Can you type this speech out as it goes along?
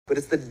but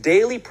it's the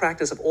daily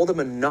practice of all the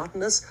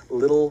monotonous,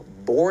 little,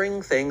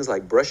 boring things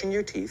like brushing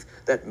your teeth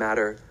that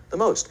matter the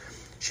most.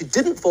 She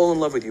didn't fall in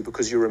love with you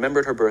because you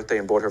remembered her birthday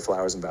and bought her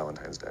flowers on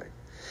Valentine's Day.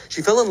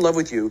 She fell in love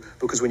with you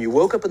because when you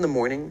woke up in the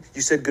morning,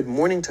 you said good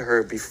morning to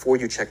her before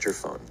you checked your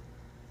phone.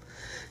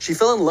 She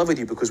fell in love with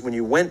you because when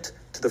you went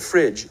to the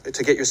fridge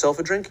to get yourself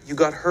a drink, you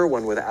got her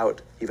one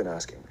without even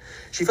asking.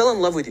 She fell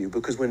in love with you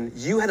because when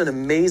you had an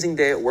amazing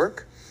day at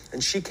work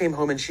and she came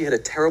home and she had a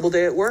terrible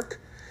day at work,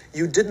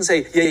 you didn't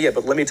say, yeah,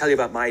 but let me tell you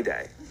about my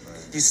day.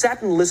 You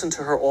sat and listened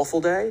to her awful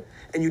day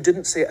and you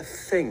didn't say a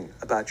thing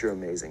about your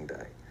amazing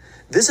day.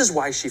 This is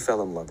why she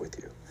fell in love with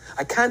you.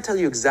 I can't tell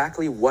you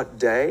exactly what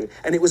day,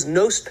 and it was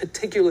no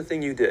particular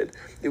thing you did.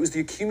 It was the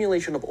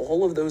accumulation of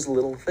all of those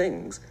little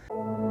things.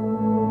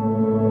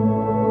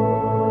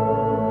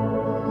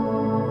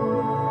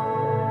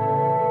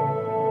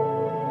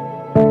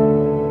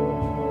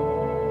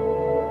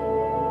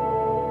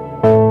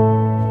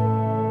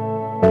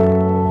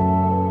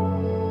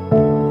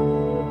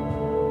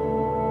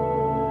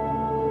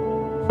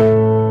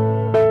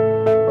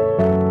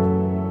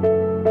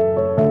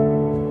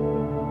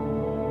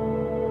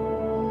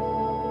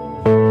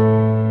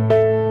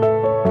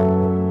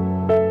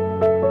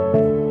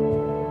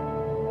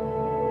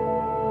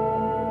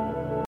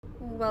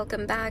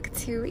 Welcome back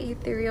to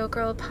Ethereal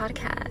Girl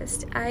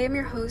Podcast. I am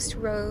your host,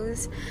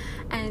 Rose,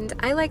 and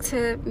I like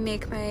to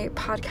make my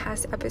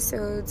podcast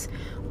episodes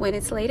when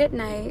it's late at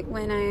night,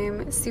 when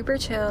I'm super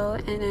chill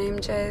and I'm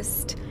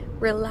just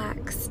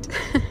relaxed.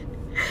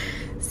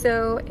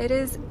 So it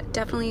is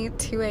definitely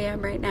 2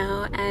 a.m. right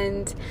now,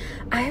 and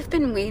I have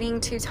been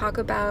waiting to talk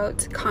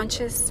about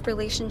conscious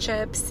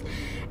relationships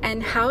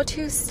and how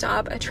to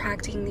stop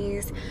attracting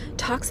these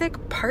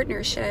toxic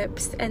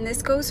partnerships. And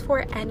this goes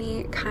for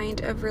any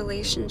kind of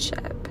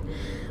relationship.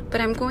 But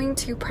I'm going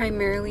to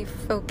primarily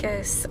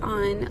focus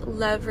on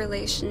love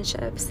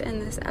relationships in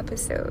this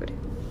episode.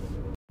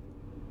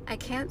 I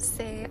can't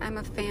say I'm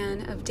a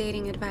fan of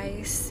dating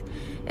advice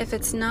if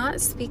it's not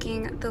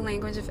speaking the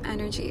language of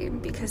energy,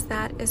 because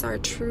that is our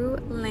true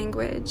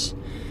language,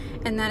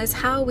 and that is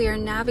how we are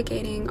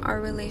navigating our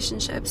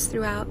relationships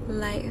throughout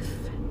life.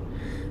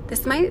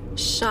 This might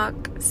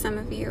shock some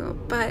of you,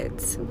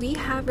 but we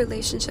have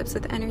relationships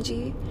with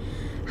energy.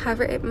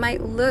 However, it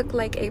might look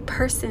like a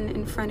person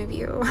in front of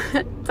you,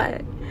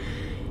 but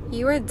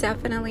you are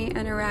definitely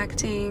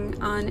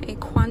interacting on a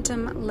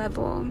quantum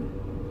level.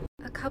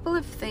 A couple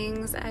of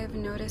things I've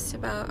noticed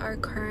about our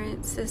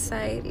current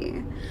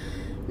society.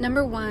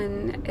 Number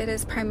one, it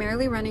is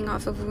primarily running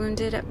off of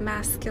wounded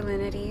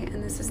masculinity,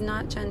 and this is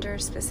not gender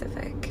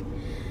specific.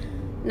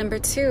 Number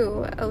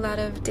two, a lot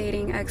of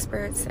dating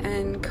experts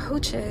and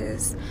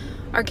coaches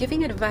are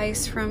giving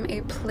advice from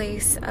a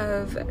place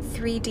of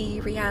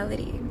 3D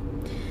reality,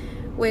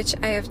 which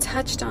I have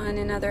touched on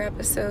in other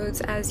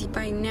episodes, as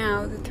by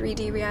now the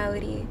 3D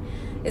reality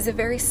is a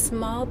very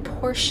small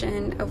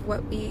portion of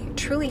what we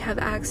truly have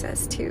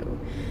access to,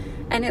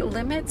 and it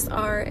limits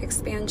our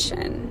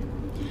expansion,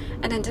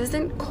 and it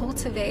doesn't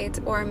cultivate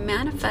or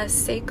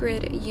manifest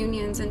sacred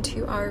unions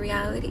into our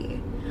reality.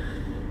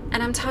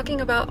 And I'm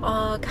talking about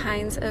all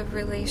kinds of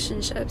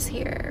relationships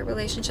here,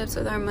 relationships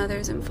with our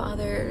mothers and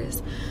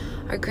fathers,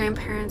 our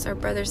grandparents, our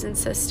brothers and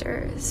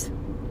sisters.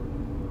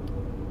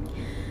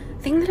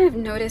 The thing that I've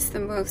noticed the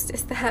most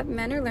is that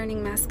men are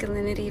learning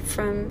masculinity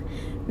from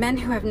men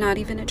who have not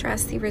even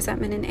addressed the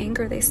resentment and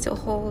anger they still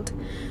hold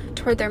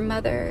toward their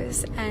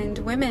mothers, and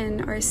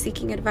women are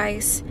seeking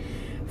advice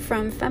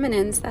from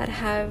feminines that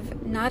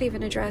have not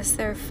even addressed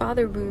their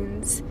father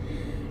wounds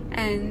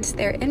and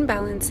their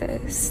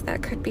imbalances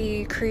that could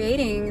be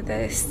creating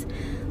this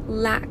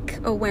lack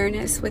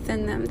awareness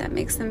within them that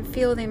makes them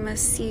feel they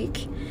must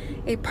seek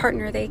a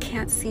partner they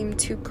can't seem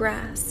to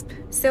grasp.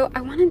 So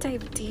I want to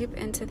dive deep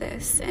into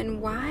this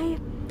and why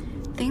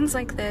things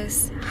like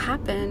this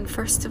happen,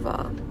 first of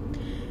all.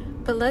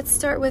 But let's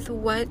start with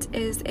what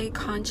is a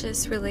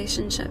conscious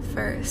relationship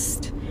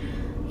first.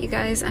 You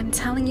guys, I'm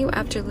telling you,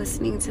 after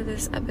listening to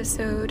this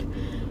episode,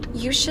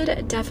 you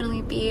should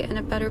definitely be in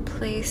a better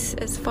place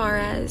as far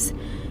as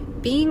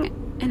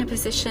being in a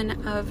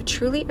position of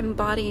truly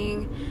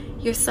embodying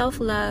your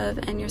self-love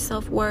and your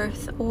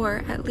self-worth,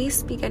 or at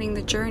least beginning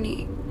the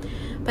journey.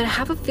 But I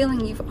have a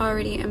feeling you've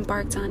already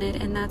embarked on it,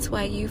 and that's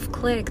why you've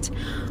clicked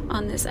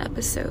on this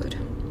episode.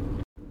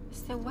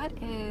 So what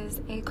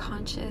is a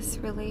conscious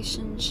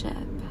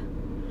relationship?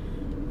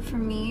 For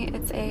me,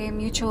 it's a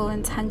mutual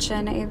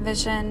intention, a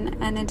vision,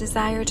 and a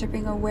desire to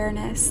bring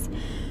awareness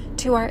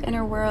to our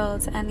inner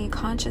world and the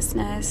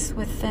consciousness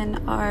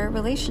within our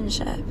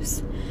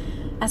relationships.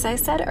 As I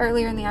said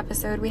earlier in the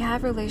episode, we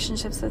have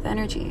relationships with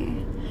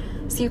energy.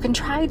 So you can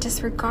try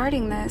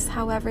disregarding this.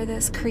 However,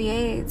 this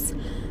creates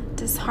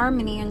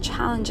disharmony and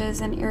challenges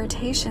and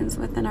irritations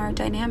within our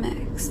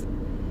dynamics.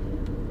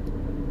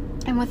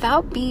 And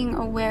without being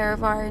aware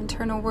of our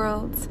internal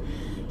worlds,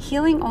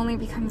 healing only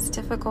becomes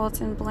difficult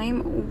and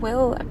blame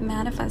will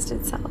manifest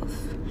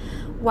itself.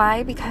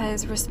 Why?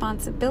 Because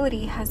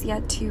responsibility has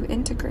yet to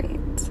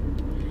integrate.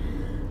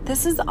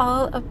 This is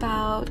all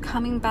about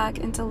coming back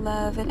into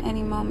love at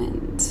any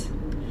moment.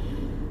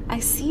 I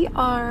see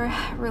our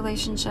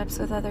relationships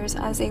with others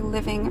as a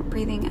living,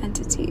 breathing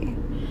entity.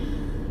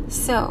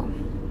 So,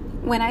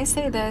 when I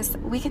say this,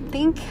 we can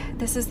think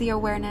this is the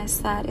awareness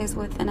that is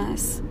within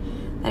us,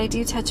 that I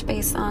do touch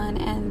base on,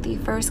 and the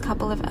first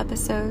couple of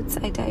episodes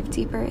I dive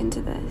deeper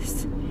into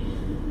this.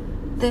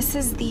 This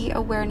is the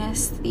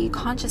awareness, the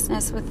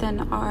consciousness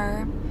within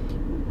our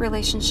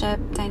relationship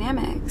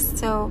dynamics.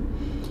 So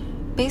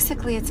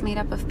basically it's made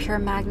up of pure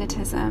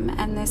magnetism,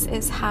 and this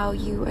is how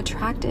you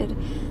attracted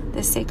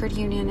this sacred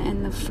union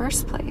in the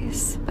first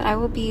place. But I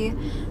will be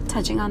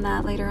touching on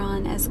that later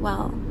on as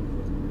well.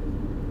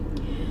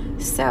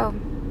 So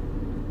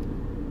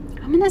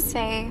I'm going to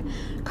say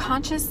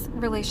conscious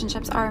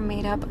relationships are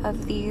made up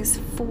of these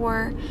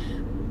 4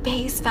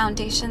 base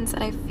foundations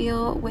that I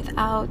feel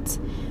without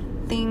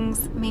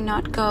things may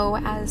not go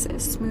as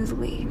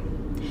smoothly.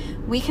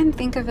 We can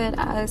think of it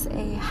as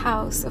a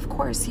house. Of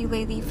course, you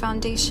lay the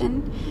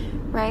foundation,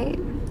 right?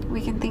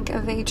 We can think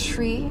of a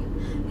tree.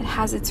 It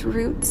has its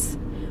roots.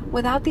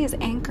 Without these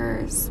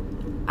anchors,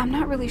 I'm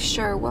not really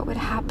sure what would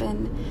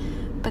happen,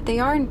 but they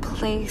are in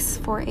place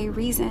for a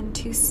reason,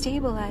 to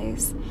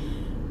stabilize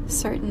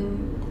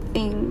certain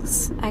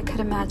things, I could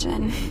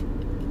imagine.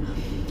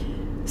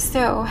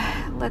 So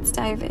let's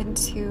dive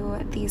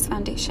into these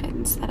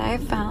foundations that I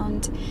have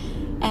found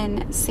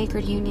in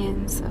sacred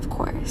unions, of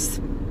course.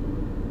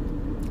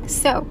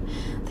 So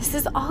this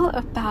is all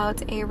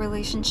about a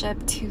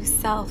relationship to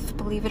self,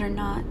 believe it or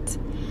not.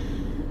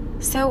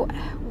 So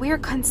we are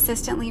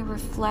consistently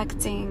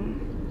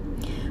reflecting.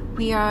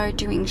 We are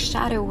doing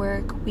shadow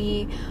work.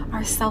 We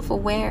are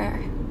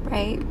self-aware,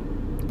 right?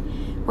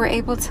 We're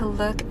able to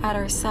look at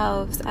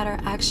ourselves, at our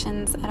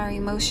actions, at our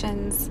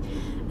emotions,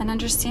 and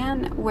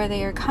understand where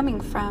they are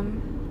coming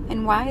from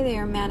and why they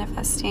are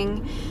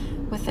manifesting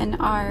within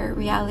our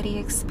reality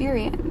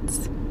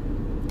experience.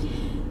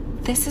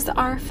 This is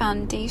our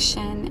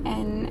foundation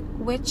in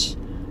which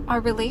our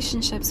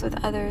relationships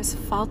with others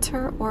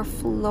falter or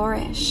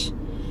flourish.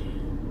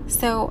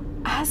 So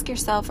ask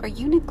yourself, are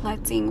you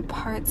neglecting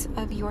parts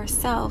of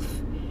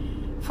yourself?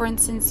 For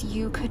instance,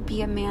 you could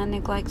be a man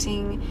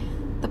neglecting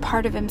the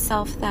part of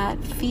himself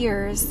that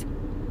fears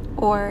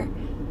or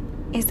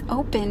is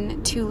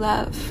open to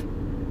love.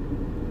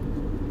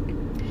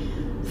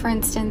 For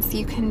instance,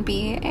 you can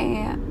be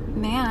a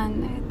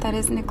man that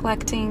is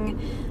neglecting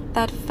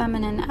that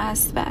feminine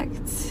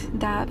aspect,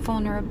 that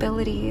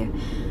vulnerability.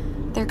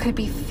 There could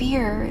be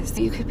fears.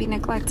 You could be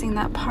neglecting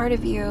that part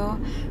of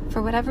you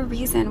for whatever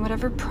reason,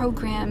 whatever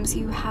programs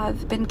you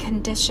have been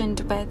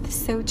conditioned with.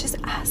 So just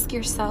ask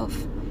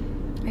yourself,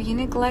 are you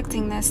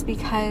neglecting this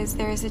because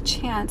there is a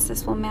chance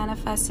this will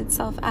manifest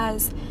itself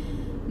as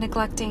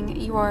neglecting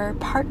your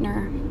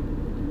partner?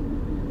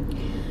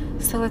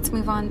 So let's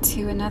move on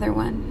to another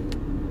one.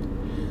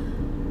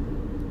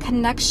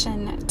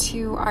 Connection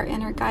to our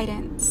inner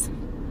guidance.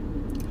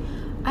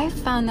 I've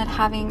found that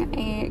having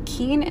a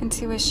keen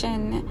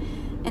intuition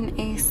in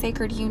a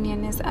sacred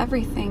union is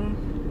everything.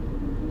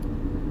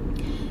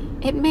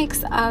 It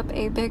makes up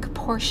a big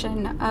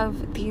portion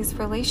of these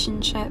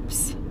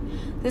relationships.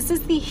 This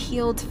is the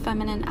healed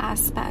feminine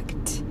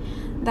aspect,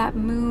 that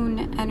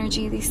moon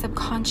energy, the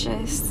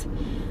subconscious.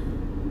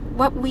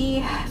 What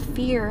we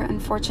fear,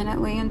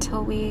 unfortunately,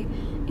 until we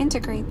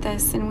integrate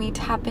this and we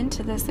tap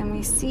into this and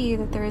we see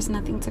that there is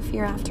nothing to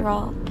fear after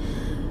all.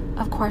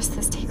 Of course,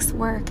 this takes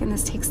work, and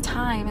this takes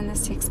time, and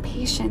this takes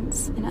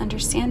patience and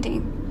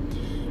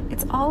understanding.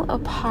 It's all a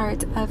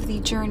part of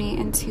the journey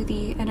into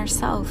the inner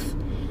self.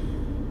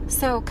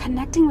 So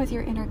connecting with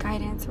your inner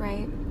guidance,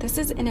 right? This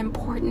is an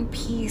important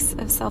piece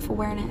of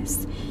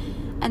self-awareness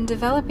and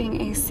developing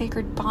a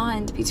sacred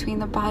bond between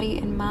the body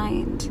and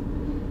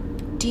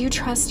mind. Do you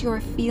trust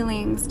your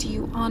feelings? Do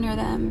you honor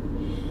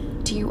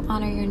them? Do you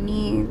honor your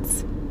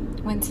needs?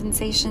 When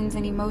sensations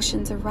and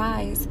emotions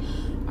arise,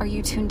 are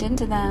you tuned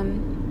into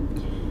them?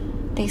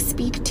 They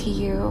speak to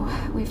you.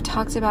 We've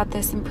talked about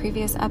this in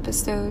previous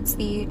episodes.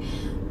 The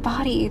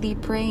body, the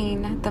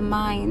brain, the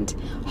mind,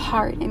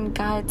 heart, and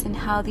gut, and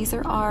how these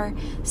are our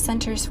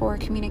centers for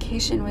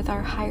communication with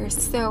our higher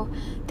self. So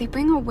they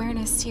bring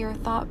awareness to your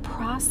thought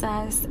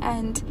process,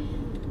 and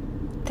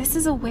this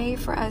is a way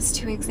for us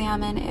to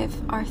examine if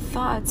our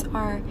thoughts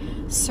are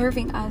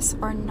serving us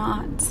or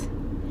not.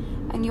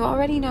 And you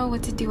already know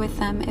what to do with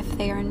them if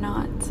they are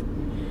not.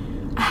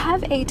 I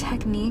have a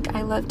technique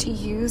I love to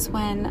use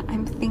when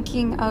I'm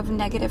thinking of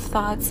negative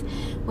thoughts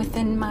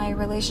within my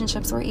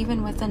relationships or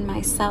even within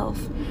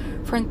myself.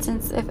 For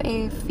instance, if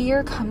a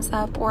fear comes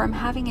up or I'm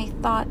having a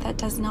thought that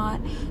does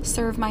not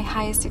serve my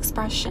highest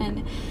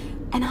expression,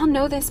 and I'll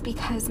know this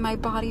because my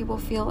body will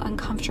feel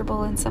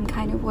uncomfortable in some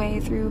kind of way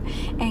through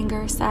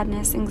anger,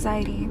 sadness,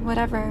 anxiety,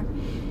 whatever.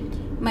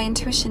 My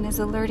intuition is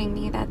alerting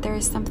me that there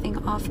is something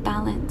off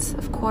balance,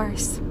 of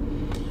course.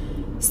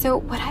 So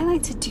what I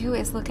like to do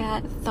is look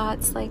at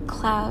thoughts like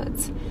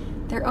clouds.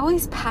 They're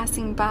always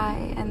passing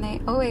by and they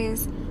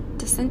always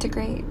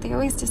disintegrate. They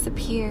always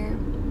disappear.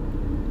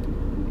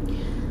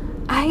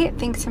 I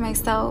think to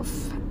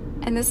myself,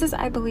 And this is,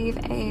 I believe,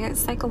 a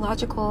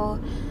psychological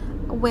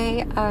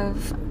way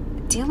of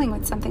dealing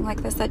with something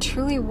like this that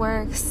truly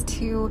works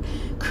to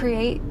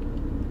create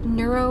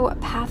neuro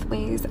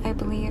pathways, I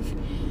believe.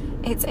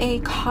 It's a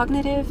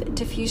cognitive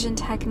diffusion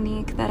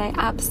technique that I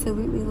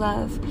absolutely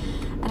love,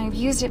 and I've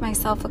used it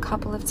myself a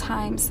couple of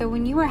times. So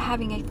when you are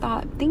having a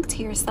thought, think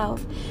to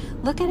yourself,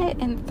 look at it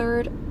in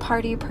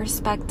third-party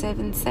perspective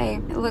and say,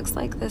 it looks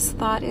like this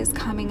thought is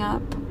coming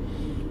up.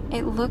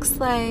 It looks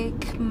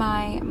like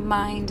my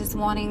mind is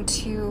wanting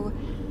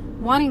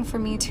for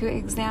me to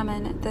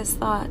examine this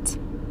thought.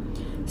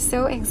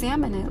 So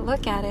examine it,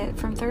 look at it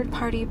from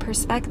third-party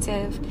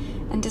perspective,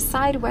 and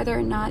decide whether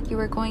or not you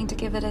are going to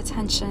give it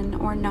attention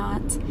or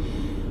not.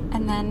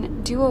 And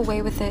then do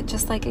away with it,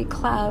 just like a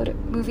cloud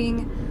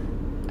moving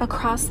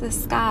across the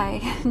sky.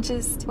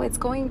 It's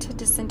going to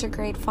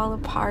disintegrate, fall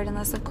apart,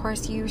 unless, of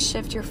course, you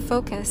shift your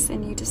focus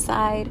and you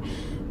decide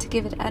to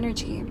give it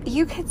energy.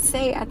 You could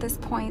say at this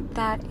point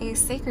that a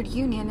sacred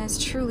union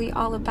is truly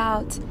all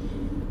about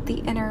the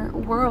inner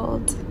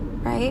world,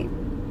 right?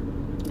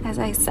 As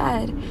I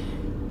said,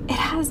 it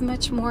has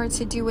much more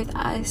to do with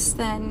us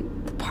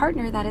than the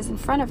partner that is in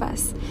front of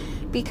us,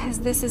 because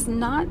this is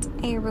not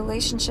a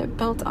relationship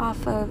built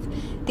off of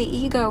the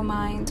ego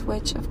mind,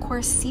 which of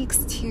course seeks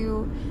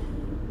the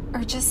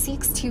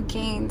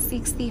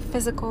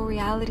physical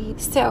reality.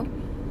 So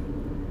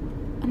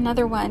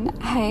another one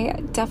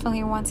I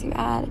definitely want to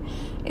add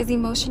is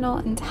emotional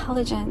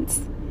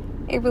intelligence.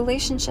 A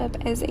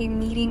relationship is a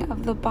meeting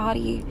of the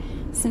body,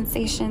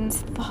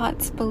 sensations,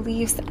 thoughts,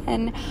 beliefs,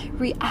 and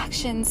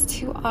reactions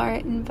to our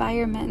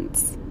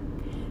environments.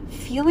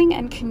 Feeling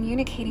and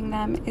communicating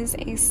them is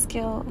a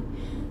skill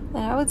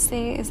that I would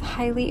say is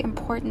highly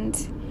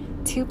important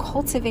to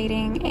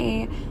cultivating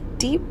a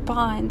deep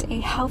bond, a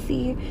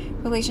healthy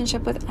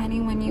relationship with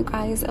anyone. You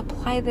guys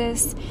apply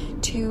this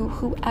to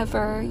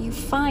whoever you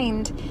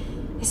find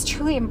is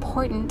truly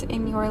important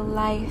in your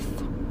life,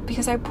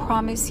 because I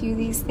promise you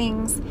these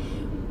things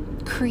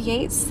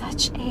create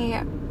such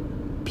a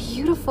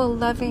beautiful,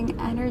 loving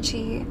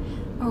energy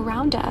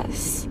around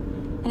us,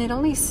 and it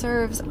only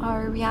serves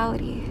our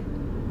reality.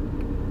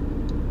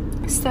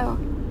 So,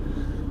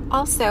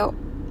 also,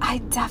 I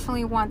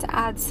definitely want to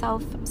add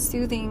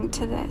self-soothing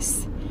to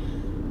this,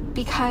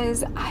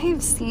 because I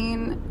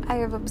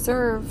have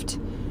observed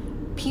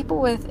people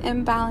with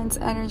imbalanced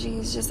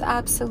energies just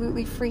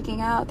absolutely freaking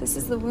out. This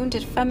is the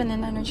wounded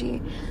feminine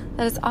energy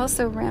that is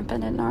also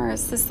rampant in our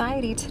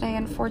society today,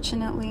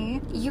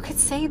 unfortunately. You could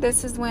say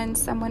this is when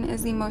someone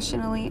is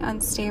emotionally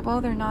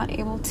unstable. They're not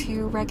able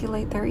to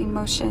regulate their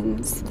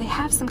emotions. They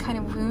have some kind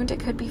of wound. It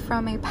could be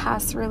from a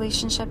past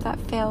relationship that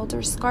failed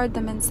or scarred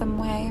them in some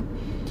way.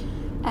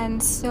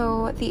 And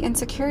so the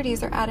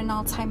insecurities are at an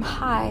all-time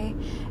high.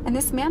 And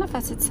this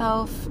manifests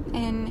itself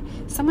in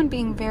someone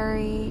being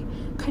very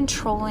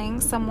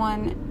controlling,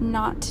 someone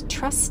not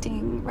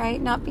trusting,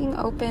 right? Not being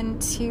open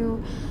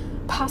to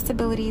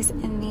possibilities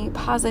in the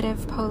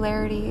positive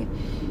polarity.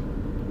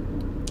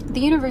 The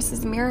universe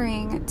is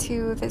mirroring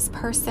to this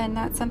person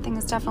that something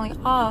is definitely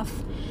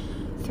off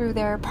through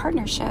their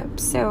partnership.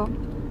 So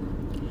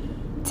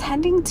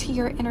tending to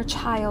your inner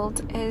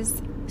child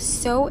is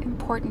so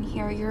important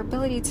here. Your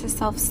ability to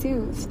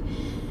self-soothe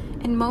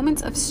in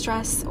moments of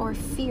stress or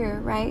fear,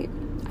 right?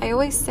 I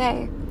always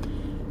say,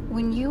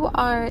 when you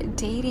are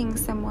dating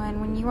someone,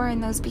 when you are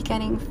in those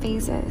beginning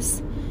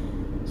phases,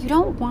 you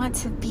don't want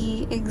to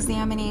be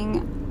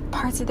examining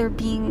parts of their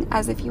being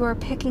as if you are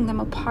picking them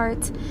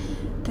apart.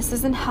 This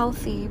isn't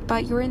healthy,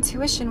 but your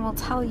intuition will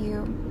tell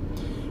you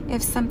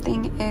if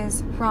something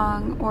is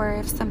wrong or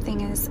if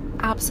something is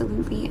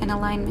absolutely in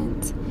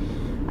alignment,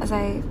 as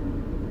I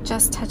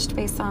just touched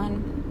base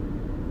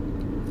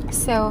on.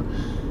 So,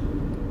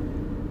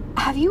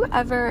 have you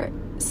ever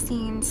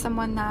seen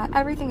someone that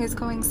everything is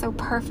going so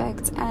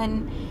perfect,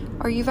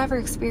 or you've ever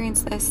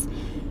experienced this?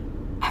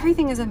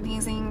 Everything is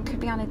amazing, could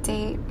be on a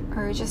date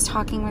or just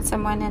talking with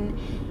someone,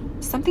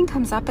 and something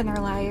comes up in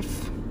their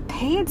life.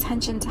 Pay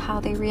attention to how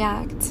they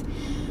react.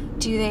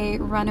 Do they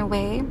run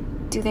away?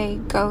 Do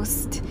they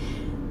ghost?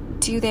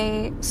 Do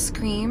they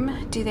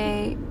scream? Do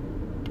they,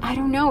 I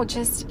don't know,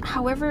 just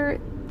however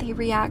they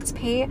react.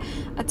 Pay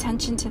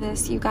attention to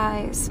this, you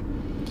guys,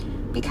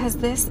 because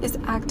this is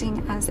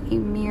acting as a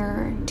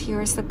mirror to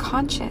your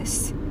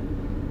subconscious,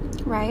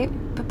 right?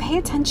 But pay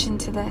attention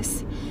to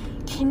this.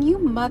 Can you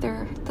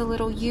mother the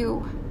little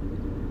you?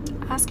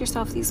 Ask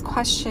yourself these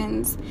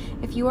questions.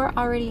 If you are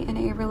already in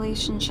a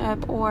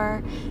relationship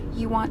or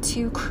you want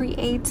to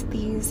create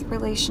these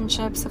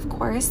relationships, of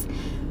course,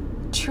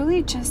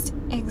 truly just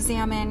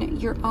examine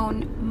your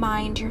own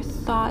mind, your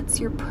thoughts,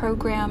 your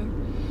program.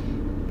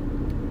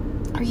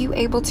 Are you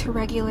able to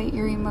regulate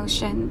your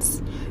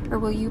emotions, or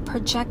will you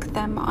project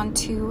them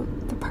onto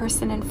the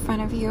person in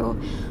front of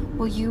you?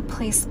 Will you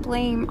place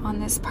blame on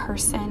this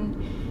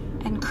person?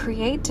 and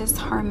create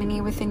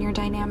disharmony within your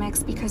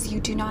dynamics because you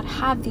do not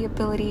have the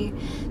ability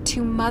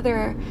to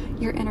mother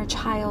your inner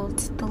child,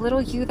 the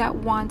little you that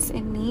wants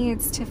and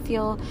needs to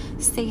feel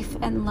safe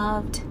and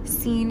loved,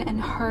 seen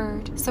and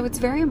heard. So it's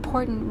very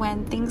important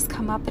when things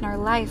come up in our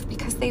life,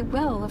 because they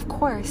will, of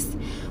course.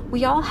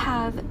 We all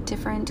have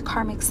different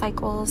karmic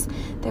cycles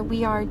that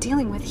we are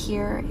dealing with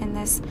here in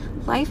this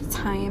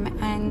lifetime.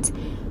 And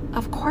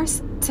of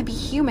course, to be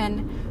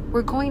human,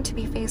 we're going to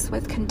be faced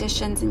with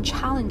conditions and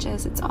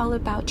challenges. It's all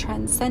about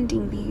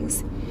transcending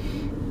these.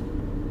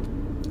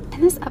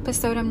 In this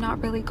episode, I'm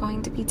not really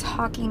going to be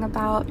talking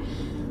about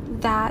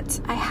that.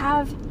 I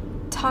have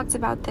talked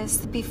about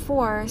this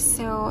before,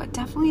 so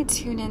definitely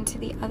tune into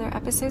the other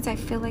episodes. I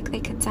feel like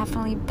they could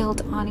definitely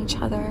build on each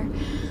other.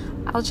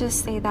 I'll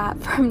just say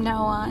that from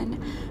now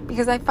on,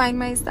 because I find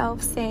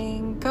myself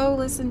saying, go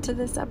listen to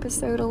this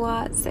episode a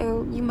lot.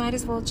 So you might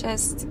as well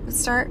just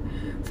start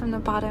from the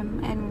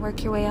bottom and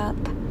work your way up.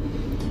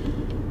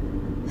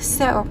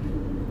 So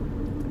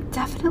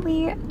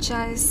definitely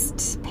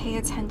just pay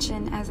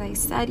attention. As I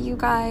said, you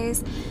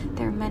guys,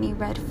 there are many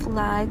red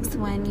flags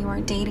when you are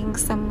dating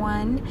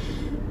someone.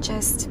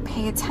 Just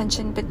pay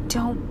attention, but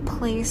don't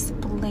place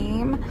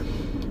blame.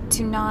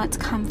 Do not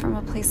come from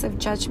a place of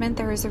judgment.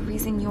 There is a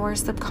reason your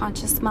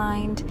subconscious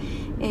mind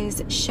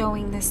is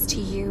showing this to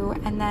you,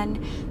 and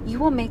then you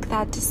will make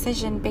that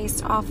decision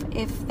based off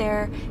if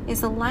there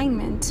is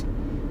alignment,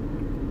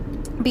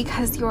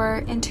 because your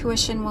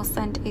intuition will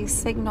send a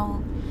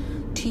signal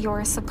to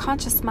your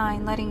subconscious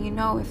mind letting you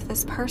know if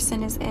this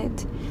person is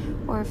it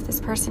or if this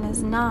person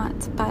is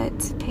not.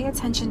 But pay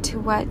attention to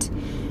what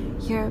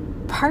your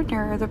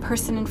partner or the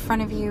person in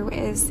front of you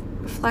is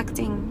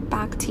reflecting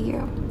back to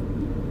you.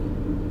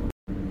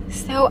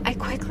 So I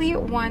quickly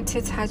want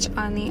to touch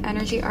on the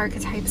energy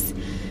archetypes,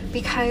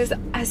 because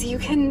as you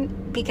can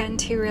begin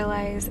to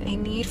realize, a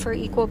need for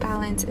equal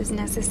balance is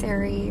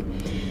necessary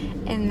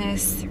in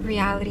this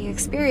reality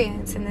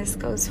experience, and this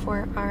goes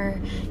for our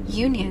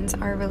unions,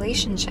 our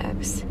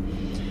relationships,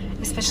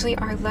 especially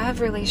our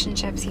love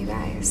relationships, you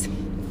guys.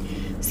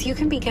 So you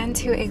can begin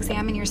to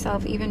examine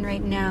yourself even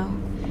right now.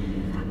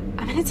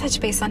 I'm going to touch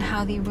base on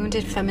how the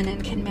wounded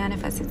feminine can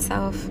manifest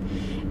itself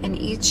in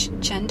each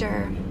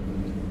gender.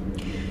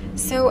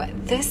 So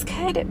this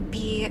could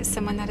be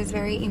someone that is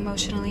very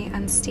emotionally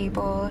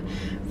unstable,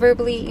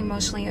 verbally,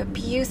 emotionally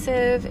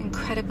abusive,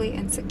 incredibly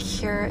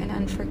insecure and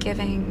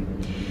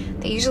unforgiving.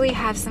 They usually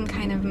have some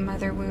kind of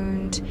mother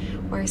wound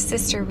or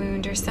sister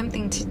wound or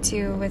something to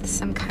do with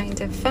some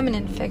kind of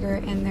feminine figure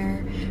in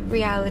their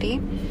reality.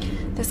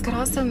 This could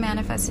also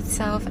manifest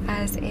itself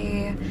as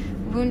a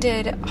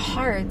wounded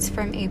heart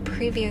from a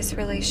previous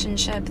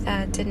relationship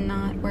that did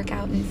not work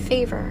out in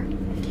favor.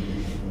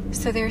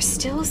 So there's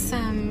still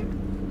some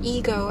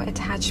ego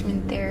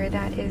attachment there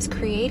that is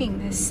creating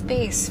this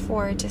space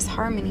for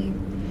disharmony.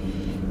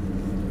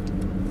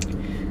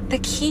 The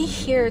key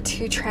here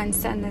to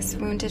transcend this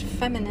wounded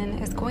feminine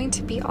is going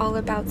to be all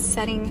about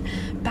setting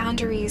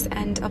boundaries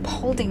and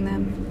upholding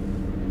them.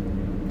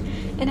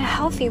 In a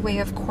healthy way,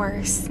 of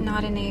course,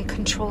 not in a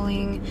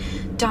controlling,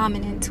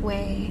 dominant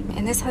way.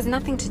 And this has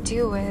nothing to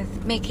do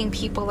with making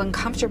people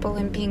uncomfortable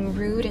and being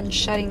rude and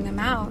shutting them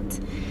out.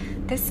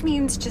 This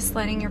means just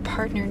letting your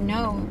partner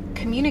know,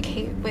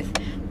 communicate with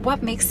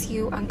what makes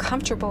you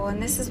uncomfortable.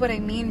 And this is what I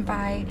mean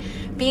by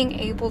being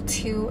able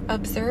to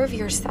observe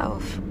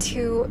yourself,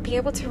 to be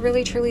able to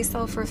really truly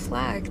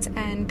self-reflect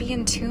and be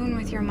in tune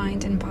with your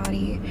mind and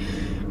body,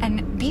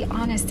 and be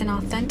honest and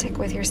authentic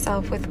with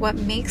yourself with what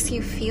makes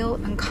you feel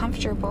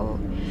uncomfortable.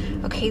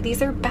 Okay,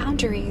 these are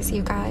boundaries,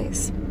 you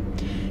guys.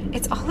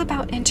 It's all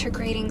about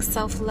integrating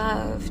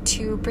self-love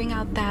to bring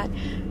out that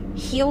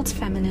healed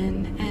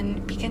feminine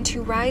and begin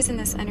to rise in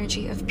this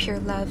energy of pure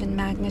love and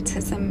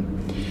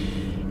magnetism.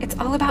 It's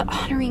all about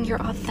honoring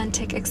your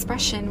authentic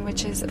expression,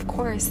 which is, of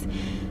course,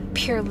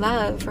 pure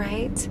love,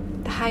 right?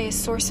 The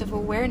highest source of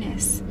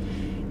awareness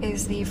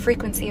is the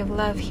frequency of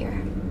love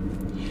here.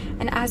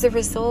 And as a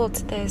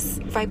result, this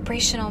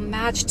vibrational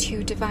match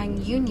to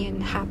divine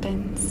union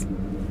happens.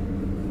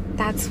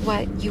 That's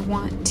what you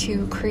want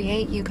to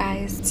create, you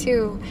guys,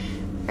 too,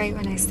 right?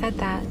 When I said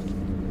that.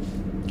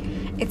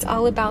 It's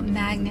all about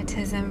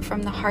magnetism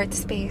from the heart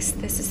space.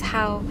 This is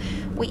how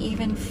we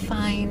even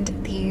find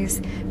these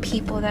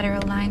people that are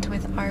aligned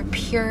with our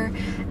pure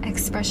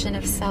expression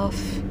of self,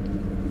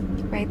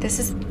 right? This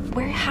is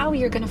how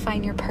you're going to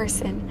find your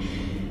person,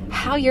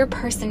 how your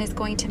person is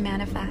going to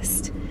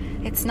manifest.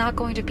 It's not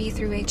going to be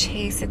through a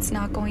chase. It's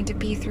not going to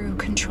be through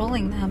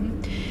controlling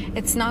them.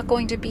 It's not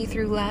going to be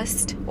through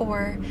lust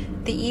or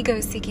the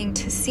ego seeking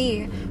to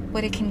see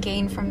what it can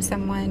gain from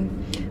someone,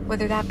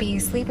 whether that be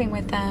sleeping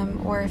with them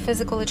or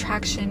physical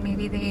attraction.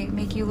 Maybe they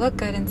make you look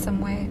good in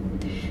some way.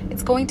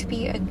 It's going to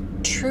be a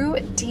true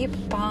deep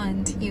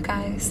bond, you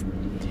guys.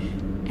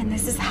 And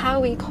this is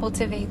how we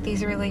cultivate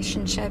these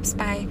relationships,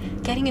 by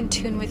getting in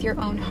tune with your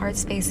own heart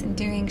space and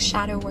doing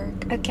shadow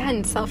work.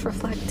 Again,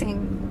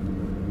 self-reflecting.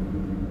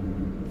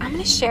 I'm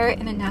going to share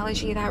an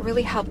analogy that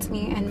really helped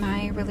me in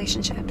my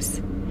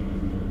relationships.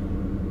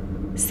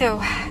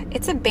 So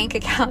it's a bank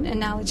account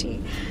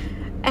analogy.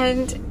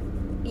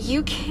 And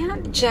you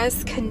can't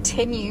just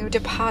continue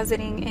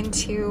depositing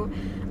into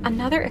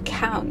another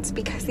account,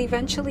 because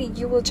eventually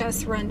you will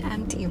just run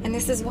empty. And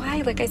this is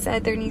why, like I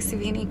said, there needs to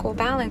be an equal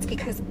balance,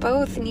 because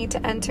both need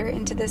to enter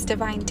into this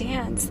divine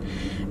dance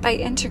by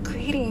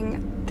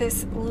integrating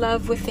this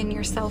love within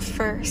yourself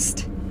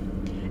first.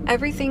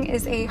 Everything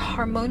is a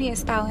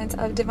harmonious balance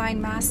of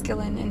divine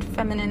masculine and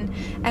feminine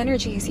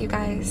energies, you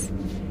guys.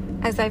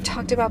 As I've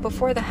talked about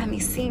before, the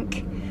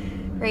hemi-sync,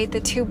 right?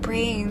 The two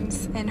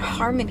brains in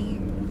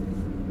harmony.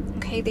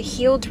 Okay, the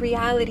healed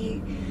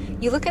reality.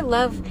 You look at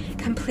love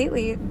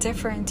completely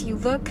different. You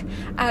look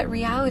at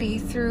reality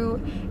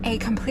through a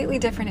completely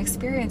different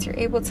experience. You're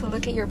able to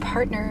look at your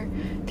partner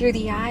through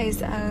the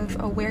eyes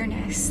of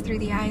awareness, through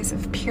the eyes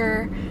of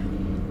pure,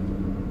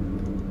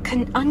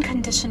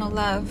 unconditional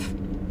love.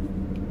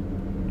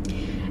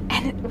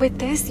 And with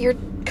this, you're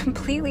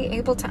completely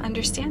able to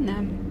understand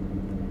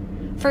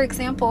them. For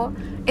example,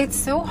 it's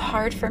so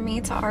hard for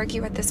me to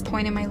argue at this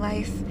point in my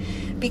life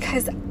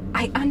because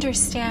I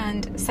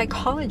understand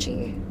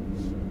psychology.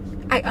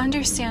 I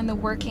understand the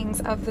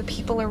workings of the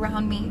people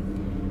around me,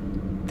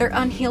 their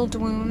unhealed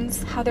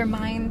wounds, how their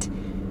mind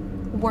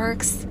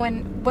works,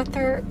 what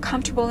they're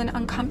comfortable and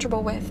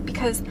uncomfortable with,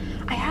 because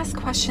I ask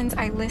questions,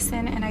 I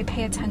listen, and I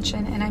pay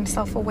attention, and I'm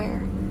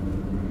self-aware.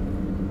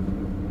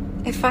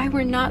 If I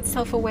were not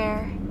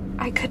self-aware,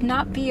 I could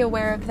not be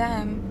aware of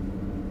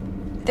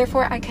them.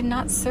 Therefore, I could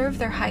not serve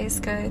their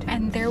highest good,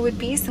 and there would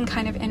be some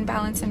kind of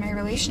imbalance in my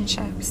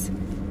relationships.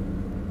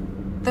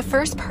 The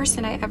first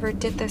person I ever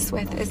did this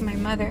with is my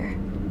mother.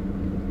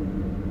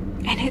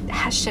 And it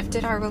has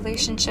shifted our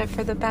relationship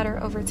for the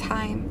better over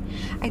time.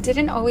 I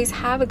didn't always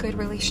have a good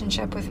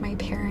relationship with my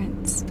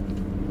parents.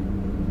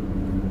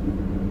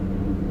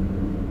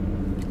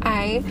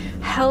 I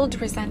held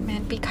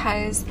resentment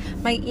because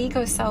my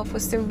ego self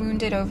was so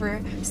wounded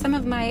over some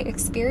of my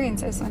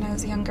experiences when I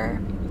was younger.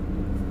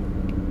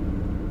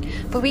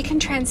 But we can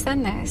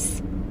transcend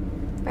this,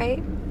 right?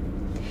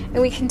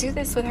 And we can do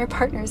this with our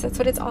partners. That's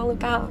what it's all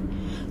about.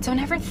 Don't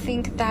ever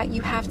think that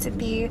you have to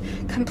be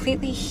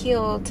completely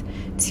healed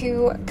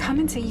to come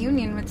into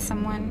union with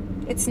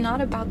someone. It's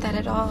not about that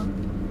at all.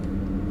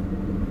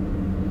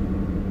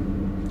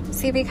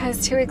 See,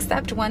 because to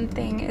accept one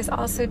thing is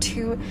also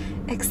to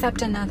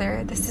accept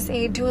another. This is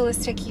a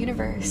dualistic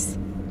universe.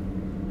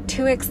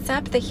 To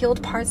accept the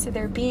healed parts of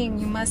their being,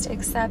 you must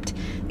accept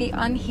the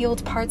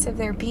unhealed parts of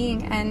their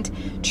being. And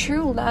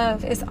true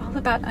love is all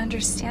about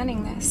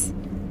understanding this.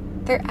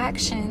 Their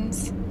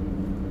actions,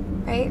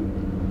 right?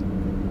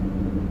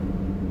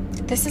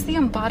 This is the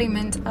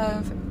embodiment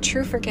of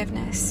true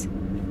forgiveness,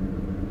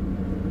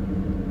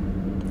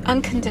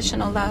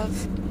 unconditional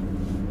love.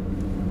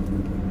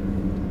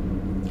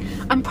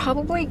 I'm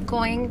probably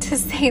going to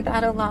say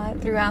that a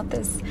lot throughout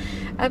this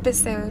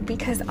episode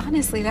because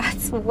honestly,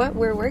 that's what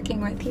we're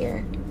working with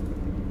here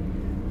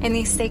in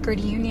these sacred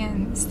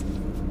unions.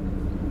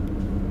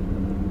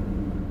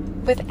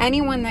 With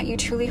anyone that you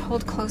truly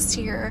hold close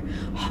to your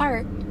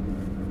heart,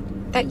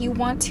 that you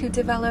want to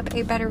develop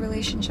a better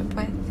relationship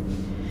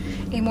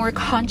with, a more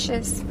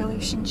conscious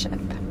relationship.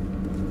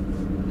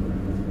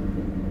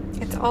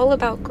 It's all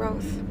about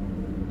growth.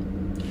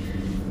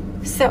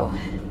 So,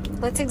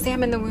 let's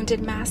examine the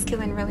wounded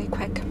masculine really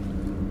quick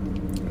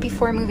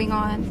before moving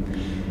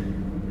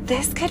on.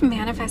 This could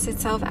manifest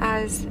itself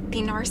as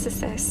the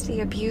narcissist, the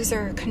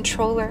abuser,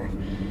 controller,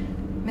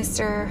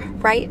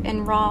 Mr. Right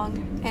and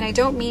Wrong. And I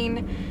don't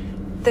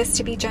mean this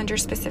to be gender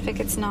specific,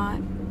 it's not.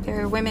 There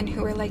are women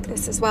who are like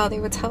this as well. They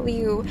will tell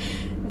you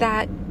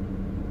that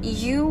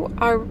you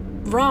are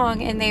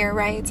wrong and they are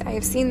right. I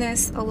have seen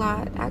this a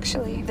lot,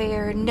 actually. They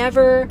are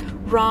never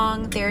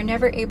wrong. They are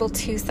never able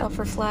to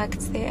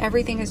self-reflect.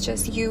 Everything is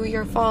just you,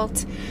 your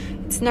fault.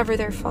 It's never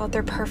their fault.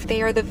 They're perfect.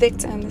 They are the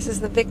victim. This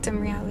is the victim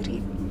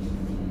reality.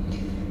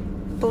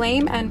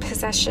 Blame and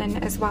possession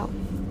as well.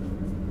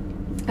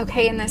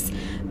 Okay, and this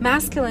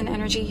masculine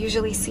energy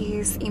usually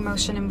sees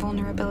emotion and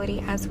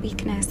vulnerability as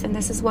weakness, and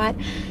this is what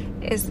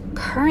is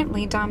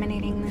currently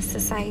dominating this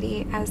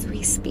society as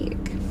we speak.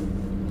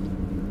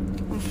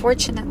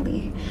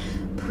 Unfortunately,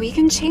 but we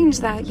can change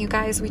that, you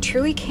guys. We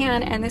truly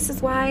can, and this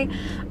is why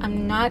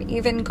I'm not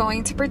even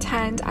going to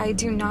pretend. I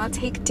do not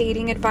take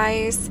dating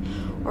advice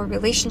or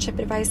relationship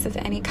advice of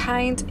any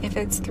kind if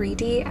it's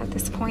 3D at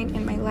this point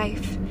in my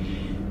life.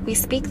 We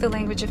speak the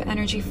language of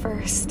energy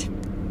first,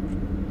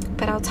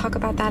 but I'll talk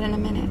about that in a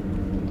minute.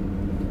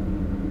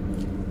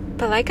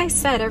 But like I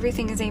said,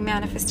 everything is a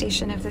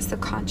manifestation of the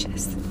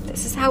subconscious.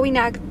 This is how we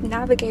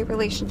navigate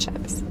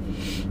relationships.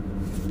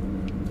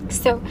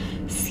 So,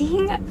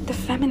 seeing the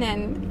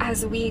feminine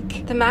as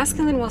weak, the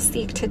masculine will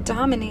seek to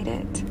dominate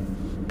it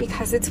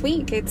because it's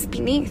weak, it's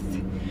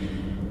beneath.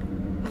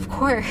 Of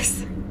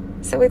course.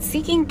 So it's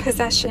seeking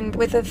possession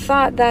with the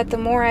thought that the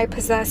more I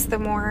possess, the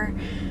more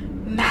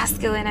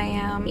masculine I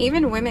am.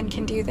 Even women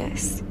can do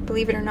this,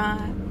 believe it or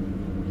not.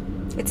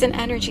 It's an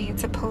energy,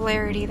 it's a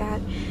polarity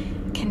that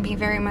can be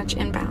very much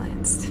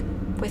imbalanced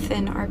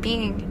within our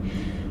being.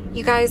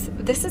 You guys,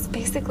 this is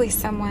basically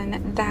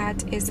someone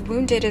that is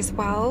wounded as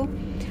well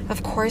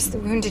of course, the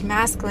wounded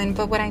masculine,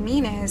 but what I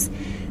mean is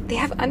they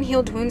have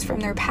unhealed wounds from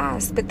their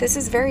past, but this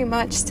is very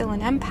much still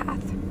an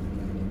empath.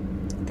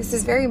 This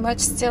is very much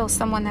still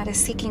someone that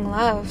is seeking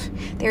love.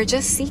 They're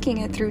just seeking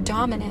it through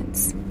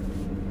dominance.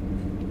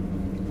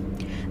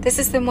 This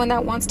is someone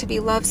that wants to be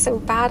loved so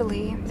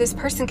badly. This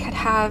person could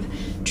have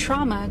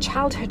trauma,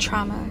 childhood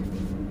trauma,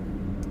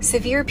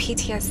 severe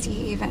PTSD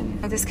even.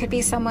 This could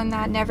be someone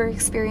that never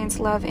experienced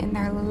love in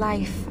their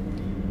life.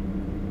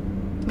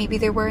 Maybe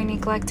they were a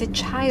neglected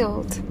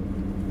child.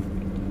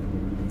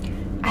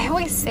 I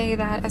always say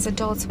that as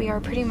adults, we are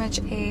pretty much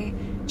a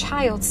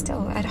child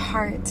still at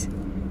heart.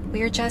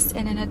 We are just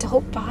in an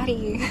adult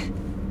body.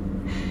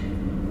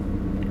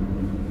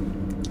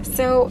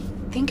 So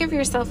think of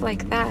yourself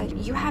like that.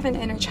 You have an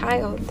inner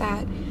child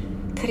that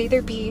could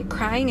either be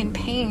crying in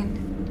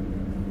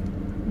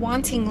pain,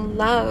 wanting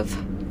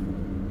love,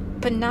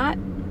 but not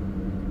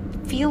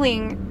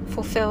feeling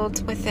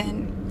fulfilled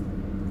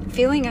within,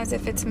 feeling as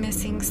if it's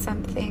missing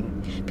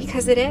something,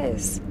 because it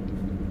is.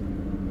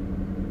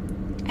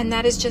 And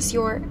that is just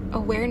your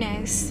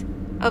awareness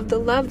of the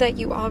love that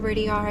you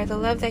already are, the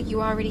love that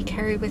you already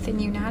carry within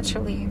you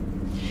naturally.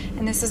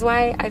 And this is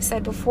why I've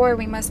said before,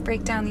 we must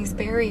break down these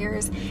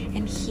barriers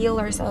and heal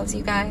ourselves,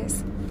 you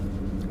guys.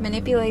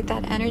 Manipulate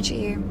that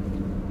energy.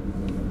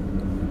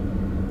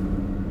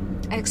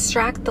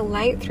 Extract the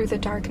light through the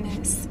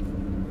darkness.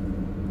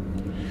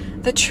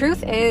 The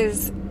truth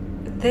is,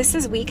 this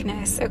is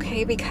weakness,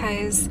 okay?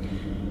 Because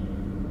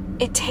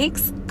it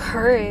takes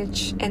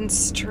courage and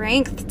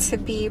strength to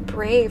be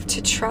brave,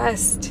 to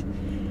trust,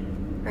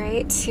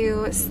 right?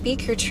 To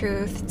speak your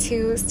truth,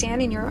 to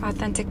stand in your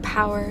authentic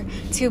power,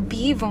 to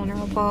be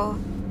vulnerable.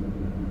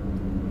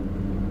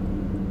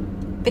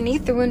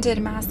 Beneath the wounded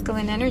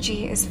masculine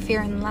energy is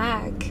fear and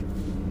lack.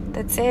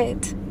 That's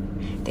it.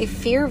 They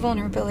fear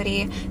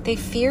vulnerability. They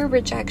fear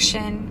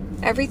rejection.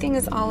 Everything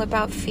is all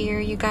about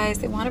fear, you guys.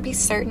 They want to be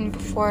certain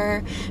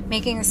before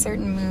making a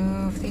certain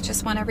move. They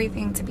just want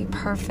everything to be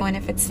perfect. And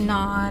if it's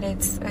not,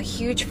 it's a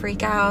huge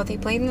freak out. They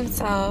blame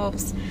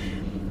themselves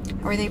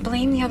or they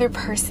blame the other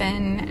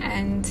person.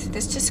 And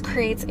this just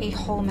creates a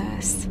whole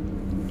mess.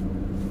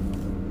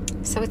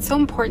 So it's so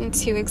important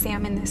to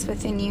examine this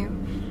within you.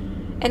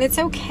 And it's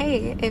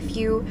okay if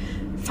you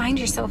find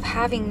yourself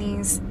having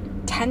these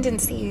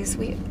tendencies.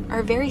 We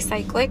are very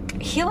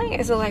cyclic. Healing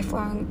is a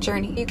lifelong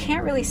journey. You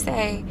can't really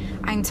say,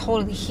 I'm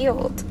totally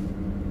healed.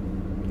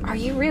 Are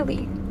you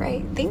really,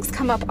 right? Things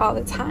come up all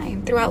the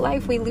time. Throughout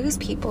life, we lose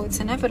people. It's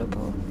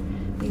inevitable.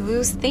 We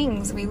lose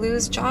things. We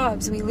lose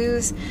jobs. We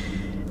lose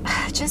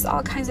just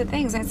all kinds of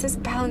things. And it's this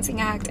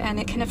balancing act, and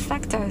it can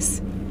affect us.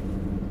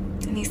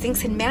 And these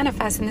things can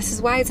manifest. And this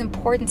is why it's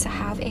important to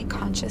have a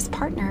conscious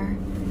partner.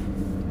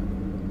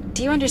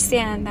 Do you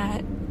understand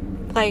that,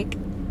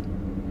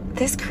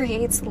 this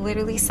creates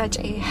literally such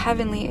a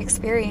heavenly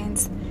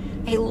experience,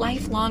 a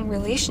lifelong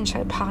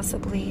relationship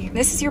possibly.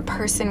 This is your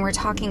person we're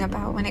talking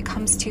about when it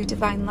comes to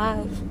divine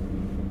love.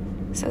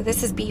 So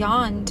this is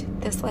beyond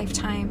this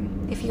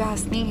lifetime, if you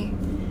ask me.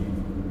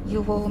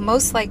 You will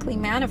most likely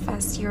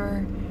manifest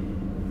your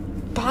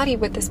body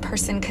with this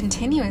person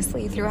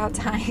continuously throughout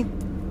time.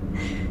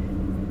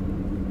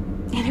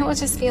 And it will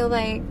just feel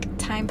like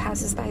time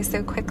passes by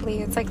so quickly.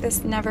 It's like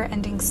this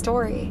never-ending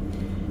story.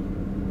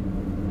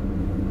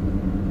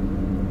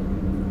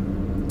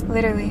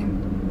 Literally.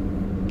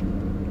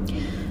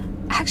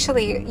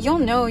 Actually, you'll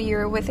know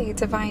you're with a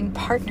divine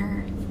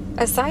partner,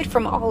 aside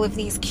from all of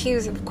these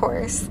cues, of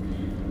course,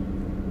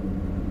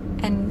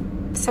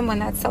 and someone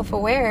that's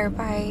self-aware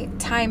by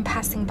time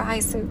passing by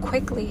so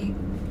quickly.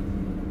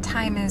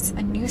 Time is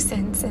a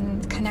nuisance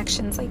in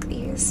connections like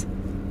these.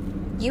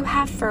 You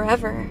have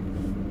forever.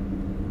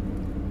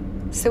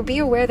 So be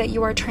aware that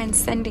you are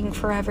transcending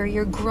forever.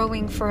 You're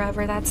growing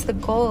forever. That's the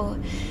goal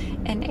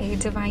in a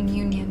divine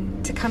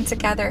union, to come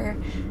together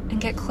and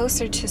get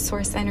closer to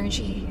source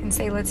energy and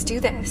say, let's do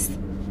this,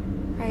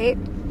 right?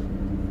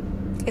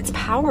 It's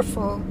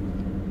powerful.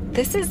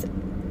 This is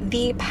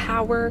the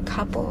power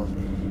couple.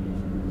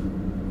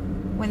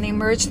 When they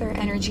merge their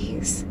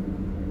energies,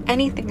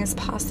 anything is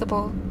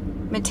possible,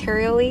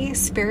 materially,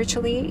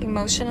 spiritually,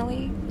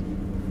 emotionally.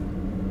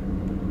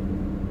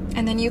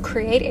 And then you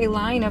create a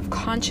line of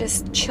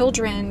conscious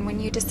children when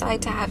you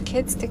decide to have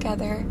kids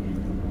together.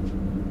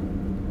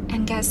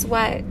 And guess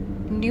what?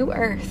 New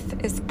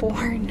Earth is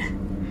born.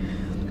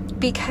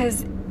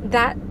 Because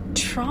that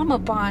trauma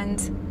bond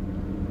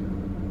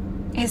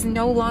is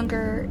no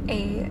longer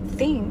a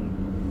thing.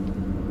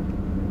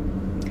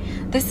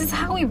 This is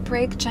how we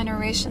break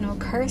generational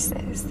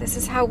curses. This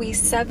is how we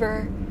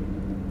sever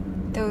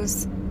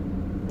those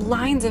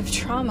lines of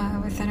trauma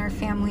within our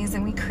families,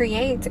 and we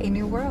create a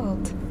new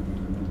world.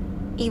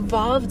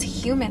 Evolved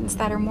humans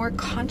that are more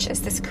conscious.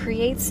 This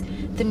creates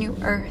the new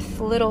Earth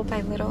little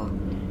by little.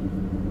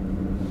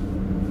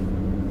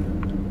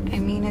 I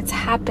mean, it's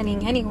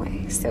happening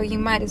anyway, so you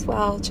might as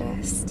well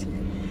just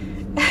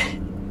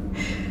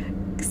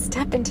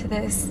step into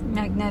this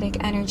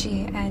magnetic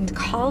energy and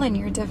call in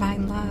your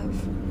divine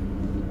love.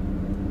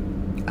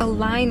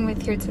 Align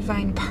with your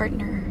divine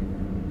partner.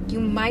 You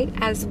might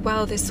as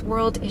well. This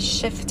world is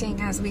shifting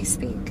as we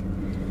speak.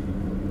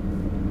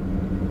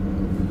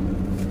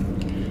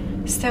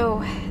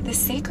 So, the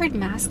sacred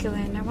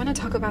masculine, I want to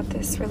talk about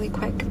this really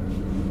quick.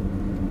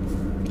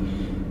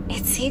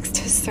 It seeks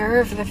to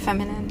serve the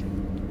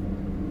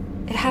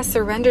feminine. It has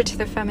surrendered to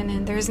the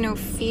feminine. There's no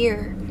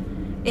fear.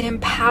 It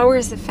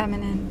empowers the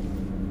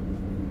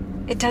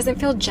feminine. It doesn't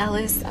feel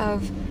jealous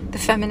of the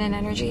feminine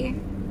energy,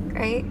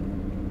 right?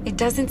 It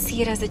doesn't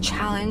see it as a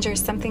challenge or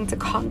something to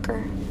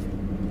conquer.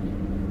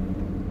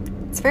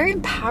 It's very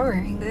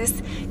empowering.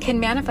 This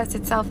can manifest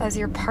itself as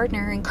your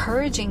partner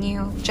encouraging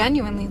you,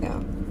 genuinely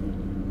though,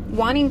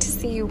 wanting to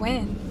see you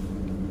win,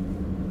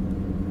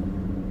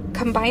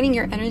 combining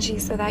your energy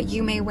so that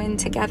you may win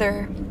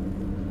together.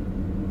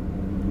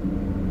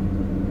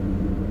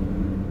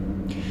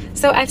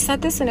 So I've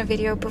said this in a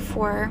video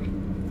before,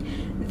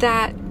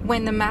 that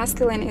when the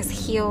masculine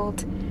is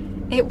healed,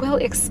 it will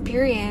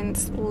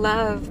experience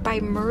love by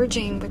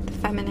merging with the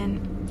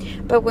feminine.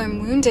 But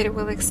when wounded, it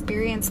will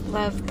experience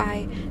love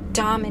by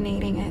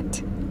dominating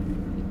it.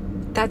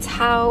 That's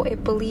how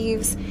it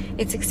believes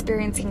it's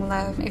experiencing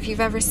love. If you've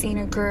ever seen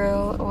a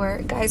girl, or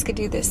guys could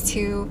do this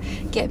too,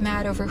 get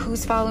mad over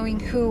who's following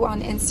who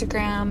on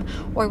Instagram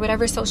or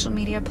whatever social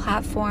media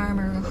platform,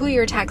 or who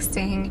you're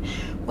texting,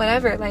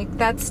 whatever, like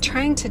that's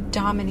trying to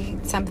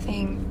dominate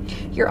something.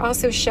 You're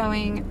also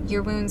showing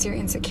your wounds, your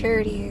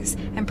insecurities,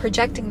 and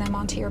projecting them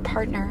onto your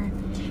partner,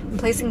 and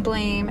placing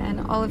blame and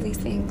all of these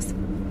things.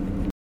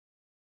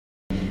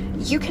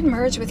 You can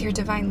merge with your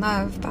divine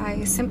love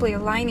by simply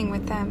aligning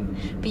with them,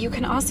 but you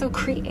can also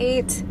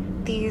create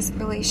these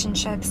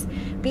relationships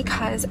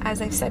because,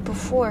 as I've said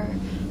before,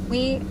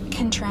 we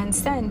can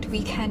transcend,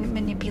 we can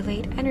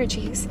manipulate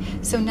energies.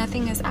 So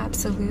nothing is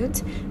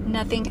absolute,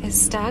 nothing is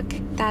stuck.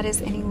 That is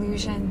an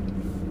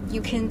illusion.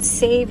 You can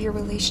save your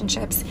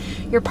relationships,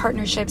 your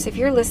partnerships. If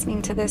you're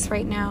listening to this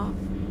right now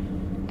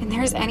and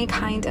there's any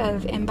kind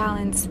of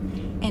imbalance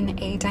in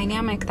a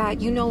dynamic that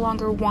you no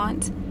longer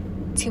want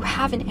to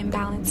have an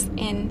imbalance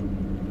in,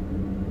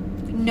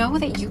 know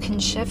that you can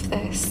shift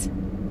this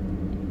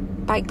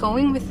by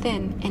going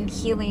within and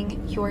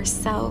healing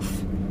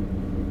yourself.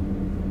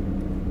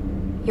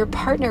 Your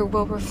partner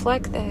will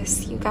reflect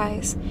this, you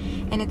guys,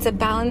 and it's a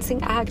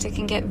balancing act. It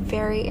can get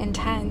very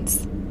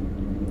intense.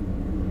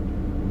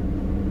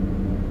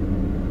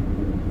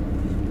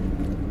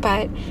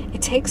 But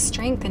it takes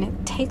strength and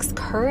it takes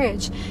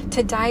courage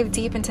to dive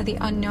deep into the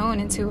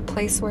unknown, into a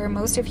place where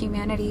most of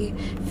humanity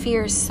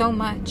fears so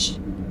much.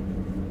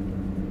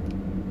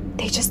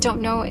 They just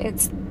don't know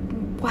it's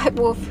what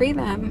will free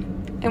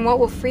them and what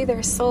will free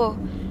their soul.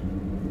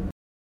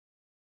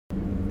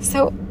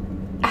 So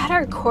at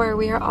our core,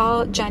 we are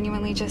all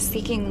genuinely just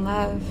seeking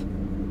love,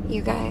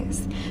 you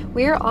guys.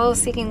 We are all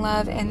seeking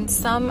love in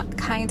some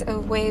kind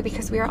of way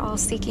because we are all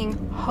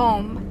seeking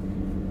home.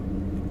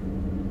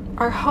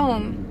 Our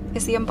home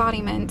is the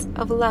embodiment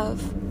of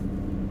love.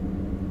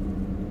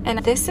 And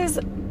this is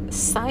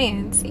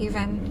science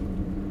even.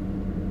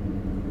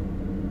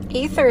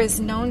 Ether is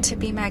known to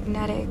be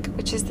magnetic,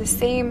 which is the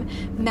same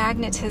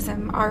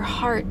magnetism our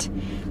heart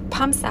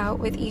pumps out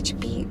with each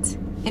beat.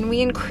 And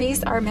we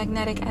increase our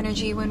magnetic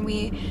energy when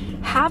we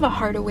have a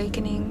heart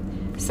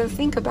awakening. So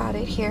think about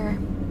it here.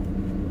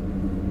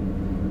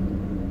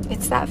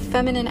 It's that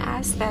feminine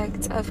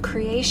aspect of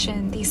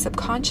creation, the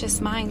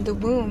subconscious mind, the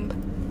womb.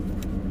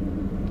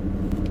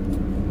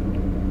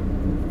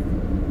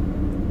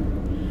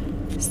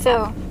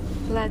 So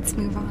let's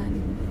move on.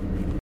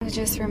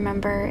 Just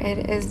remember,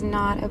 it is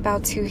not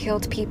about two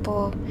healed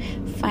people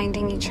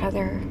finding each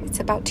other. It's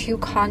about two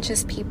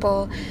conscious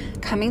people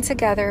coming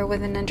together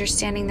with an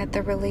understanding that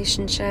the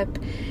relationship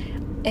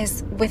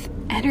is with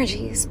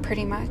energies,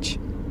 pretty much.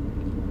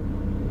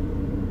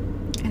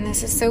 And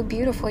this is so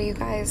beautiful, you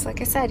guys.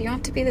 Like I said, you don't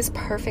have to be this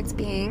perfect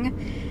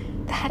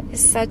being. That is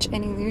such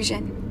an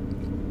illusion.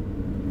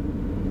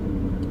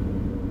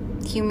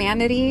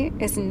 Humanity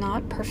is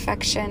not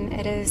perfection.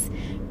 It is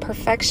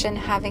perfection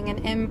having an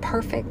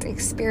imperfect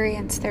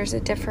experience. There's a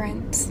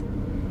difference.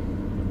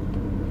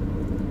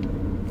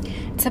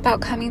 It's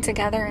about coming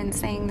together and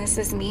saying, this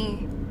is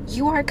me.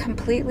 You are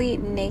completely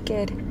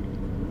naked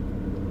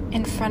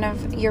in front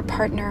of your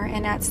partner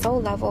and at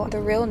soul level,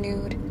 the real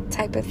nude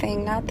type of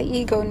thing, not the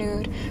ego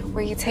nude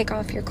where you take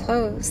off your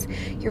clothes.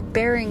 You're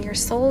bearing your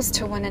souls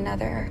to one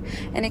another,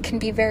 and it can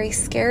be very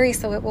scary,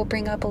 so it will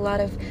bring up a lot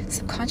of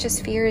subconscious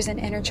fears and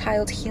inner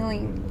child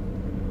healing.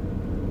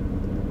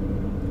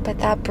 But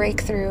that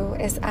breakthrough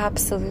is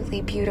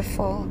absolutely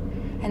beautiful,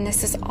 and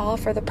this is all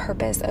for the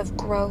purpose of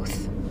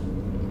growth.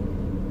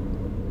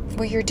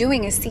 What you're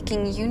doing is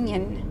seeking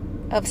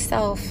union of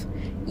self,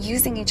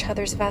 using each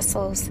other's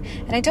vessels.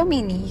 And I don't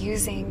mean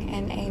using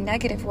in a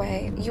negative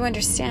way. You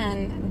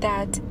understand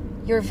that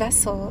your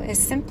vessel is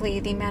simply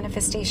the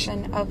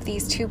manifestation of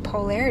these two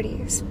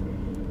polarities,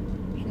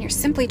 and you're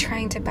simply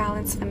trying to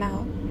balance them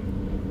out.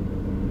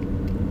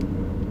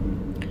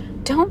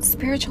 Don't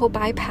spiritual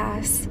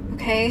bypass,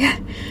 okay?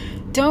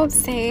 Don't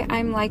say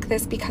I'm like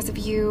this because of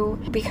you,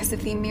 because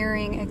of the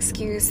mirroring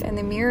excuse and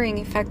the mirroring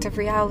effect of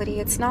reality.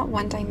 It's not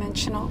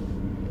one-dimensional.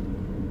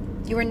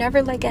 You were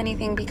never like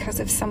anything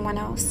because of someone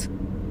else.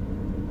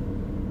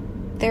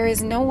 There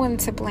is no one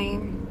to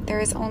blame. There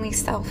is only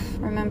self,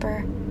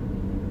 remember.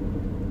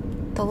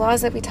 The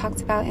laws that we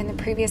talked about in the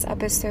previous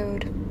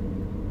episode,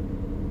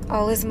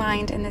 all is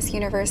mind in this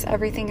universe,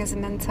 everything is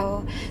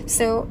mental.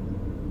 So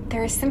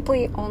there is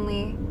simply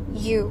only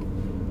you.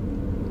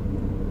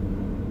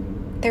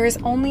 There is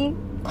only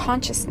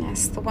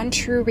consciousness. The one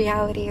true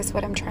reality is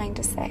what I'm trying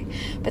to say.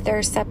 But there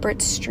are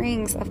separate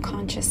strings of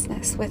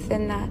consciousness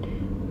within that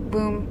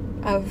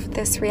womb of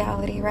this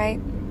reality,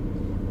 right?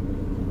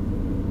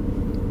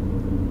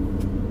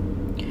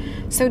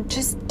 So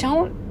just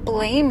don't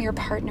blame your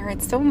partner.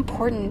 It's so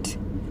important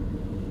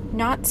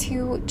not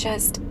to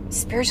just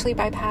spiritually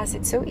bypass.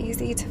 It's so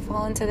easy to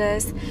fall into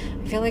this.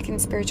 I feel like in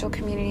spiritual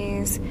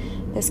communities,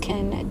 this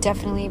can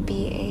definitely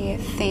be a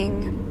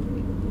thing.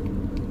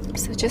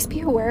 So just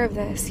be aware of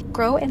this.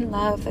 Grow in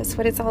love. That's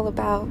what it's all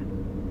about.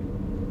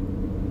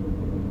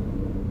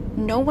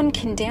 No one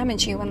can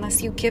damage you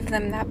unless you give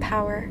them that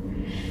power.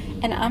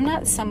 And I'm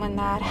not someone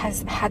that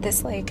has had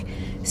this like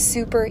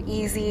super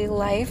easy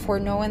life where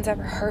no one's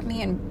ever hurt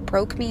me and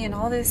broke me and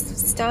all this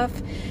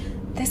stuff.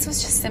 This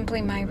was just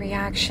simply my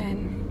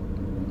reaction.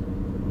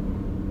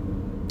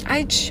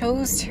 I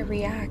chose to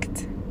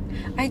react.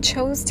 I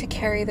chose to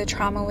carry the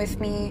trauma with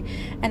me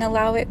and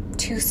allow it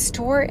to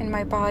store in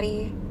my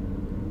body,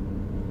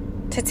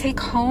 to take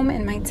home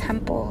in my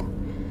temple.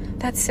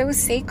 That's so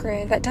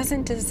sacred. That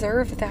doesn't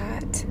deserve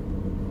that.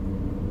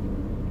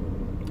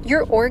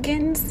 Your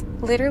organs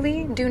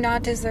literally do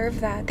not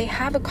deserve that. They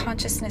have a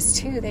consciousness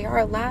too. They are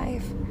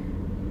alive.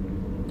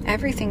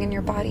 Everything in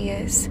your body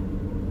is.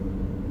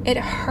 It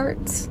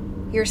hurts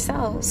your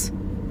cells.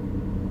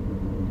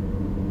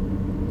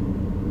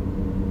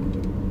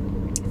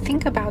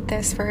 Think about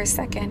this for a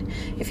second.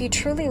 If you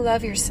truly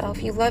love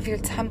yourself, you love your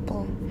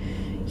temple,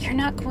 you're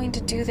not going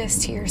to do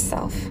this to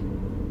yourself.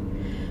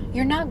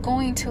 You're not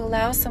going to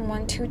allow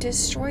someone to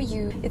destroy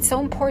you. It's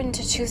so important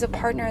to choose a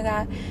partner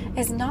that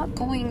is not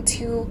going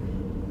to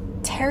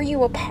tear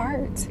you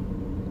apart.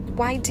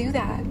 Why do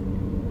that?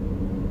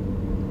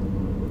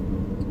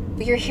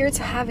 You're here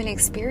to have an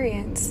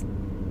experience,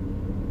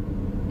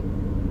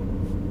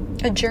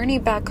 a journey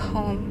back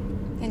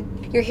home,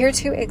 and you're here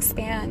to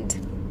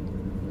expand.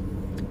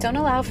 Don't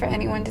allow for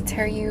anyone to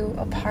tear you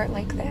apart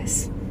like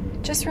this.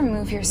 Just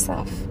remove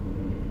yourself.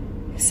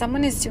 If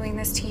someone is doing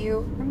this to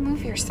you,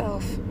 remove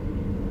yourself.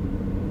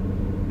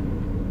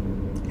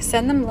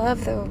 Send them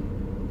love though,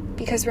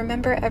 because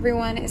remember,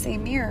 everyone is a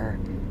mirror.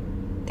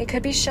 They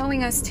could be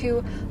showing us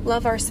to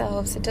love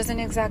ourselves. It doesn't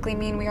exactly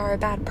mean we are a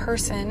bad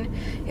person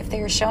if they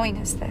are showing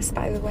us this,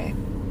 by the way.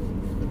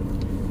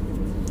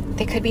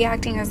 They could be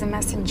acting as a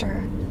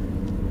messenger.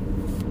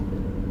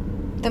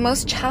 The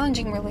most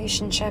challenging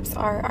relationships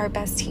are our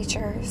best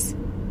teachers.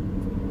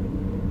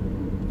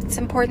 It's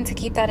important to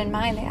keep that in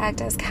mind. They act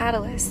as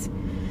catalysts.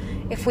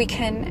 If we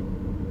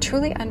can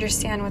truly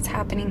understand what's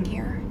happening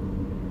here,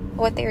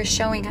 what they are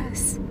showing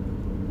us.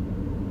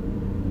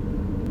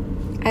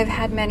 I've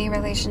had many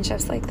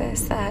relationships like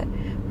this that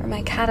were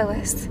my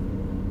catalysts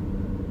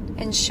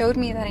and showed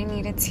me that I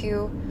needed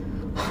to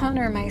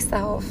honor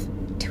myself,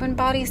 to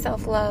embody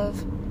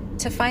self-love,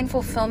 to find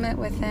fulfillment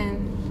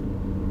within.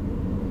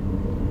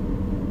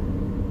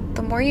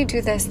 The more you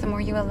do this, the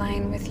more you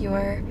align with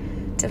your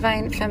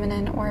divine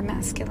feminine or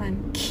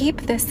masculine.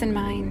 Keep this in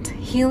mind.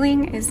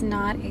 Healing is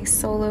not a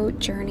solo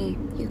journey,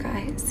 you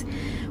guys.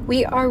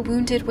 We are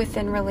wounded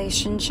within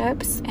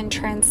relationships and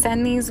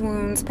transcend these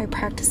wounds by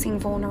practicing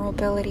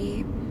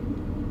vulnerability.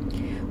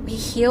 We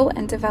heal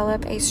and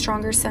develop a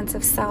stronger sense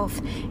of self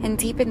and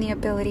deepen the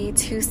ability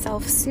to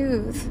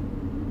self-soothe.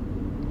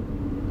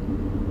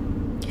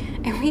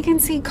 And we can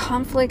see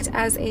conflict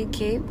as a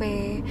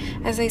gateway.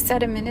 As I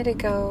said a minute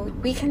ago,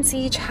 we can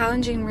see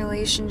challenging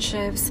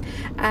relationships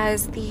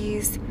as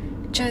these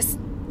just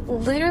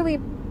literally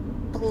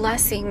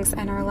blessings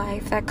in our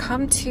life that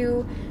come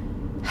to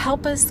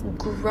help us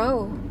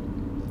grow.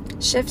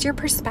 Shift your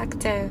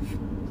perspective.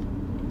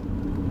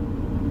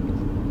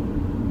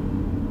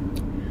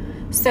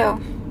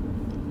 So,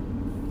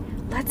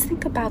 let's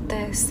think about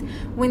this.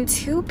 When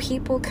two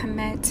people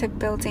commit to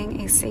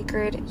building a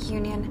sacred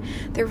union,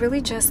 they're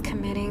really just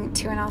committing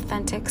to an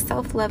authentic,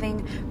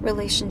 self-loving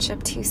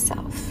relationship to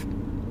self.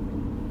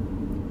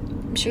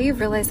 I'm sure you've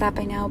realized that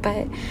by now,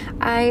 but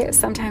I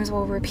sometimes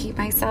will repeat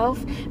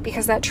myself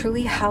because that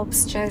truly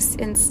helps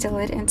just instill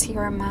it into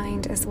your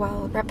mind as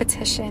well.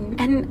 Repetition.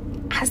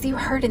 And as you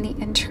heard in the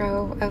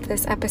intro of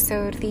this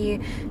episode, the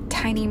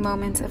tiny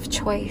moments of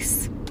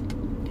choice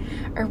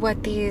are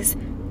what these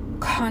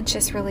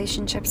conscious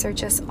relationships are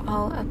just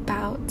all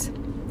about.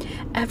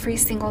 Every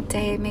single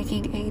day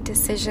making a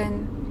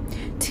decision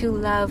to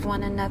love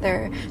one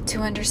another,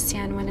 to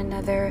understand one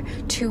another,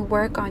 to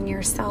work on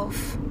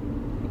yourself.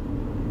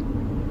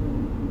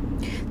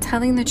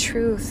 Telling the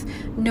truth,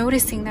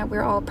 noticing that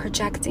we're all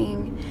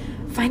projecting,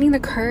 finding the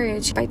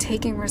courage by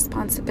taking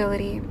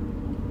responsibility.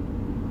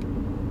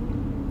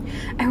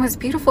 And what's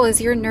beautiful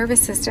is your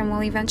nervous system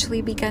will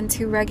eventually begin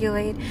to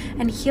regulate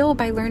and heal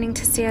by learning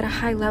to stay at a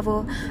high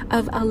level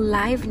of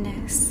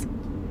aliveness.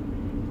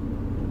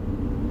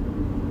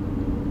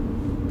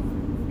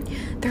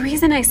 The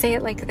reason I say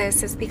it like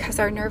this is because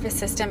our nervous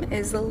system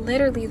is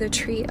literally the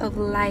tree of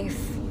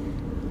life.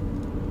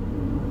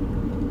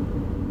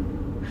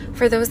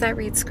 For those that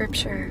read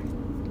scripture,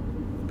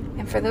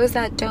 and for those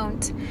that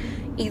don't,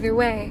 either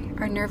way,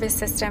 our nervous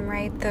system,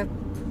 right?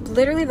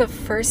 Literally the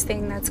first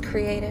thing that's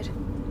created.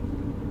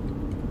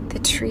 The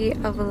tree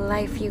of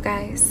life, you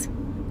guys.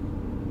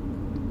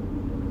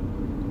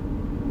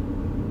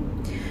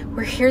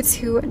 We're here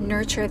to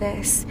nurture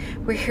this.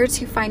 We're here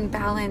to find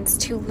balance,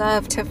 to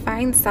love, to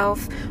find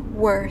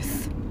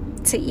self-worth,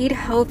 to eat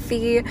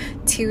healthy,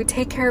 to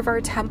take care of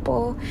our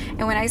temple.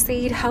 And when I say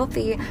eat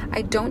healthy,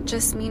 I don't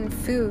just mean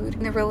food.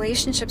 And the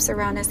relationships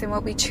around us and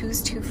what we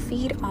choose to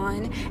feed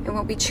on and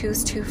what we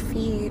choose to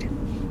feed.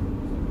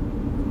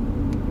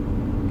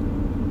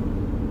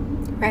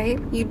 Right?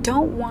 You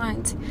don't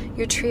want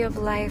your tree of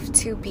life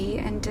to be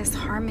in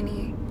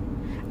disharmony.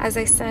 As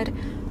I said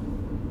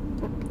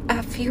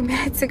a few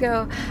minutes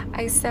ago,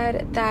 I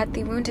said that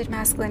the wounded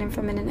masculine and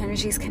feminine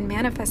energies can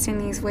manifest in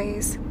these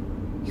ways.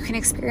 You can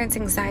experience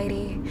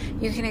anxiety.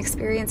 You can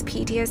experience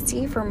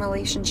PTSD from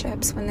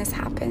relationships when this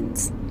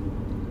happens.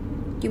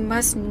 You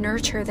must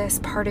nurture this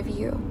part of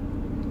you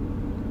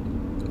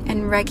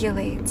and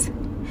regulate.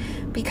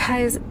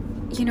 Because,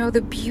 you know,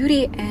 the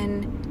beauty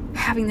in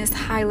having this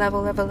high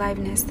level of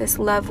aliveness, this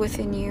love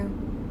within you,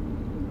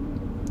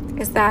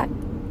 is that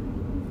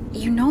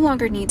you no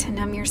longer need to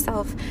numb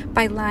yourself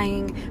by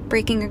lying,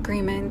 breaking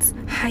agreements,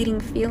 hiding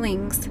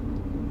feelings.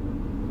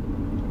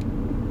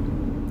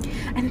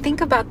 And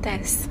think about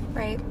this,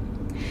 right?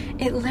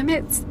 It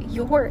limits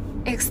your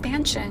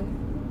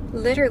expansion,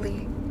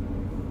 literally,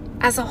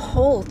 as a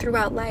whole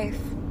throughout life.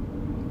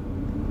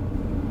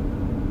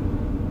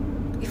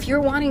 If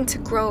you're wanting to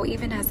grow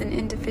even as an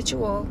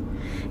individual,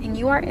 and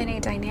you are in a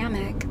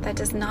dynamic that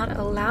does not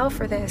allow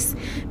for this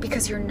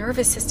because your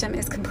nervous system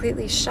is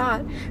completely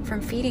shot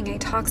from feeding a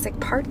toxic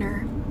partner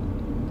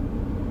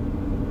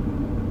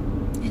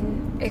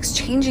and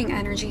exchanging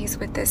energies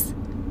with this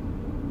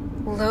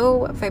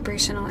low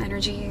vibrational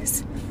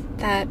energies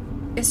that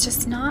is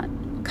just not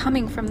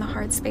coming from the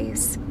heart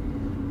space.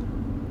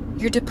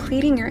 You're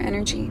depleting your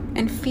energy,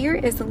 and fear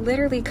is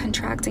literally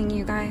contracting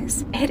you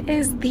guys. It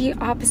is the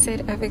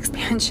opposite of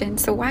expansion.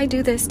 So why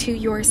do this to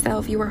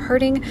yourself? You are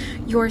hurting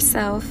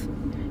yourself.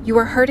 You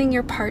are hurting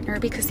your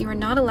partner because you are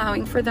not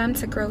allowing for them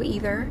to grow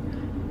either.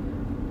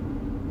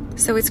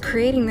 So it's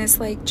creating this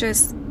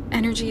just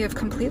energy of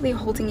completely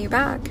holding you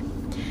back.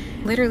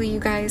 Literally, you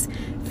guys,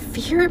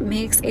 fear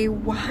makes a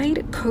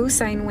wide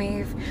cosine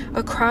wave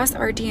across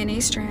our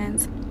DNA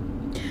strands,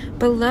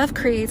 but love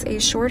creates a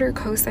shorter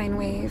cosine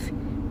wave,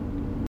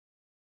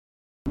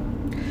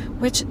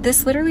 which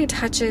this literally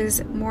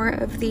touches more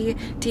of the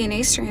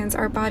DNA strands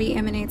our body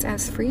emanates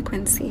as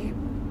frequency.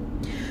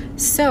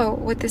 So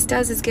what this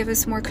does is give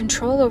us more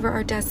control over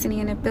our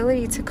destiny and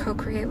ability to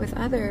co-create with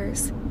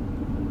others.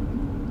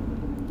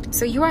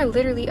 So you are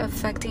literally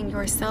affecting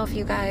yourself,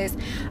 you guys.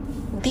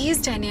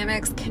 These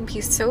dynamics can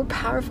be so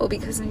powerful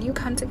because when you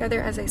come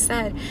together, as I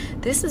said,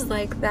 this is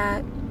like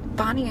that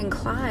Bonnie and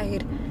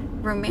Clyde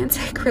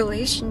romantic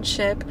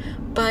relationship,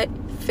 but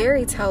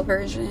fairy tale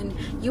version.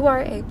 You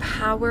are a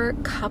power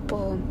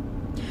couple.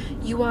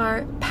 You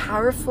are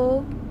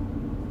powerful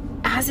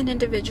as an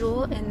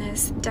individual in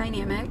this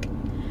dynamic,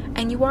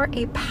 and you are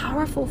a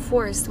powerful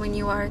force when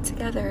you are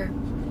together.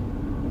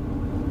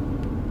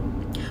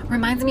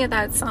 Reminds me of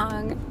that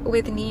song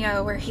with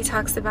Neo where he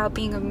talks about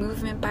being a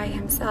movement by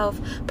himself,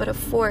 but a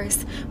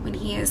force when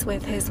he is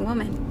with his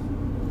woman.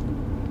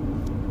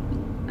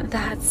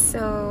 That's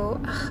so,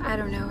 I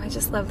don't know, I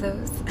just love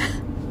those.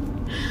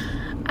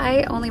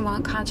 I only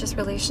want conscious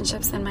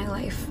relationships in my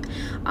life,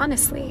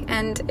 honestly.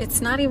 And it's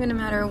not even a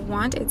matter of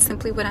want, it's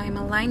simply what I am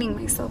aligning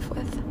myself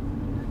with.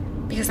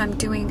 Because I'm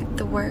doing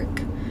the work,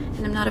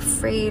 and I'm not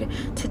afraid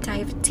to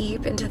dive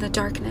deep into the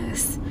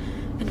darkness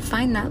and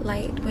find that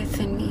light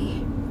within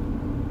me.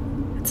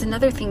 It's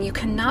another thing, you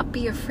cannot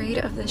be afraid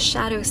of the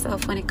shadow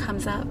self when it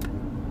comes up.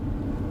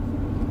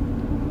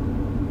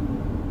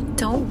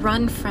 Don't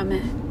run from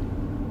it.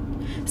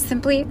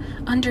 Simply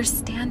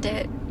understand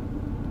it.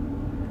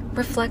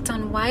 Reflect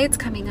on why it's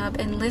coming up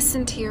and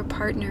listen to your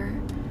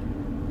partner.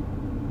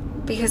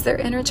 Because their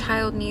inner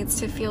child needs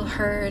to feel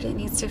heard, it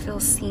needs to feel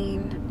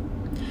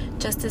seen,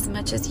 just as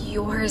much as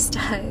yours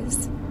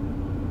does.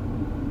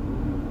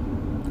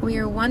 We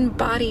are one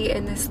body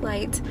in this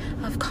light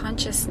of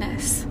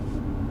consciousness.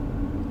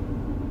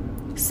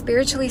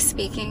 Spiritually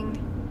speaking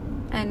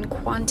and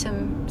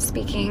quantum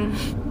speaking,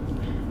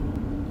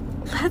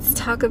 let's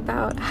talk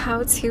about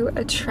how to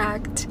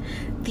attract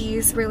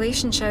these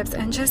relationships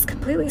and just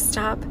completely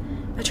stop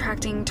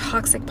attracting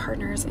toxic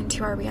partners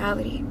into our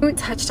reality. We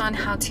touched on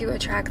how to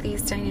attract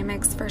these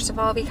dynamics, first of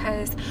all,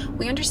 because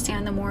we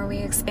understand the more we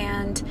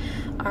expand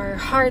our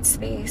heart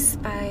space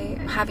by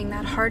having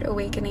that heart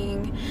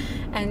awakening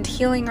and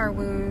healing our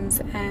wounds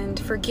and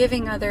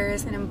forgiving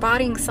others and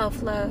embodying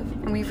self-love.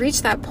 And we've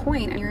reached that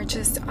point, and you're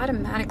just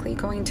automatically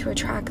going to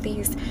attract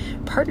these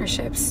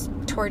partnerships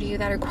toward you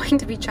that are going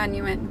to be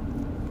genuine.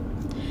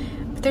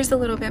 But there's a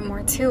little bit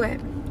more to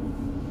it.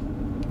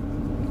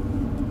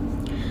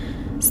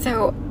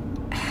 So,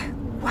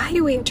 why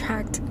do we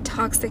attract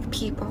toxic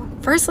people?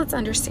 First, let's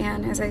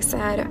understand, as I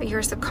said,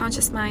 your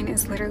subconscious mind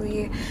is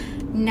literally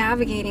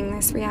navigating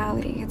this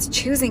reality. It's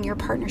choosing your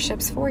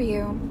partnerships for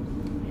you.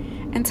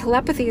 And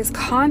telepathy is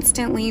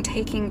constantly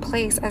taking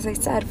place. As I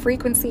said,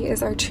 frequency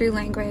is our true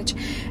language.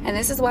 And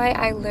this is why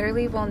I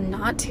literally will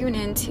not tune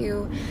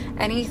into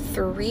any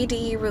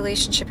 3D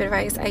relationship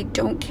advice. I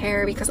don't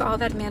care, because all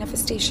that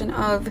manifestation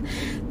of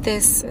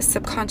this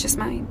subconscious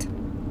mind.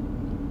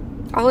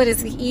 All it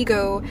is the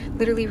ego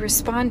literally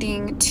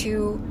responding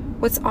to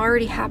what's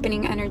already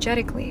happening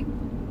energetically.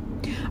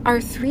 Our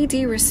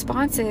 3D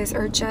responses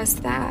are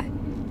just that.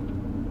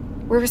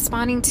 We're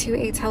responding to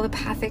a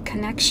telepathic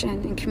connection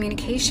and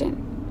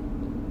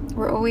communication.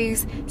 We're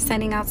always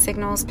sending out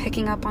signals,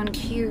 picking up on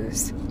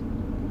cues.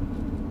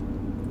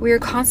 We are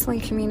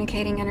constantly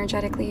communicating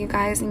energetically, you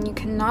guys, and you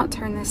cannot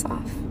turn this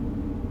off.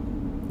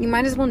 You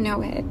might as well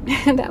know it.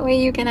 That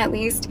way you can at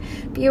least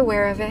be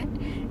aware of it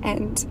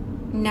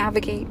and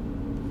navigate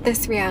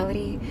this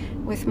reality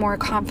with more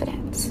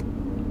confidence.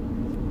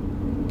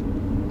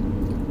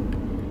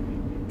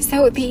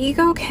 So the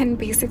ego can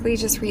basically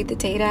just read the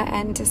data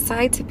and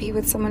decide to be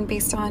with someone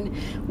based on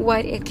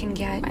what it can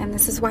get. And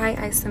this is why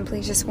I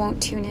simply just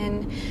won't tune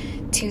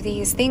in to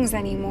these things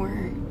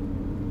anymore.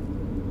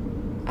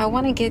 I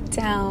want to get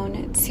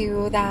down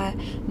to that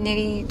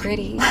nitty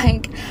gritty.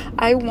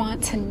 I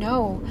want to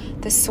know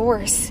the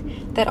source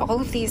that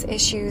all of these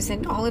issues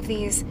and all of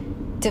these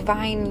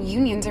divine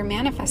unions are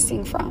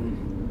manifesting from.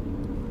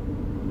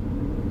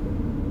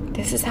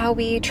 This is how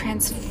we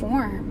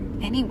transform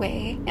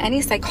anyway.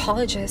 Any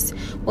psychologist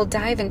will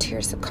dive into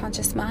your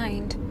subconscious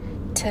mind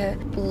to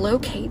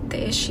locate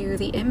the issue,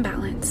 the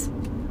imbalance,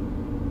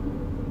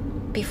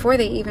 before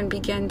they even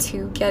begin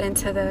to get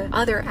into the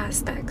other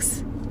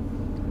aspects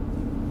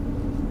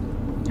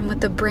and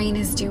what the brain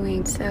is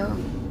doing. So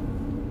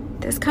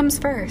this comes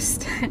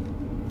first.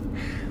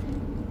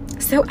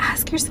 So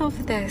ask yourself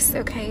this,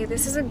 okay?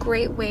 This is a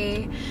great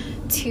way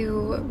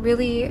to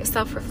really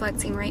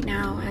self-reflecting right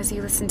now as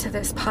you listen to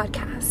this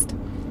podcast.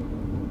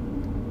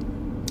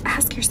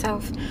 Ask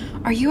yourself,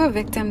 are you a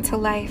victim to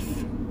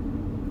life?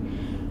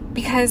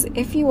 Because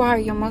if you are,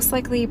 you'll most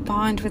likely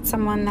bond with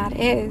someone that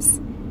is,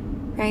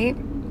 right?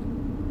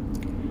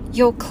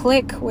 You'll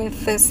click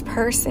with this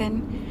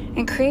person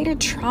and create a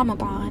trauma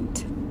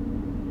bond.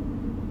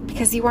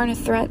 Because you aren't a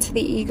threat to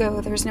the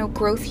ego. There's no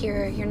growth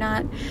here. You're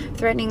not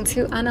threatening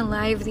to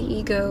unalive the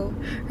ego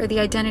or the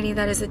identity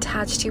that is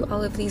attached to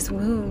all of these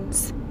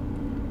wounds.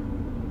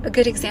 A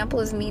good example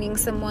is meeting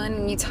someone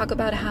and you talk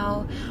about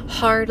how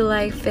hard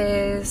life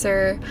is,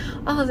 or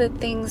all the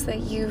things that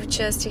you've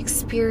just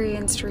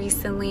experienced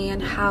recently,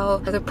 and how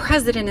the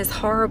president is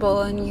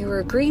horrible, and you're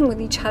agreeing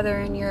with each other,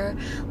 and you're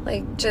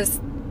like,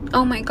 just,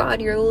 oh my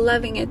God, you're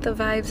loving it. The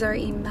vibes are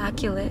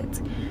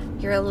immaculate.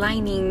 You're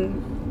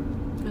aligning.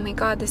 Oh my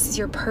God, this is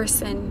your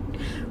person.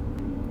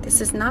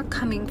 This is not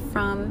coming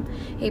from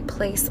a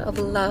place of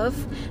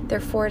love.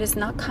 Therefore, it is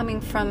not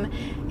coming from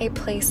a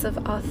place of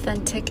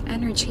authentic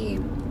energy.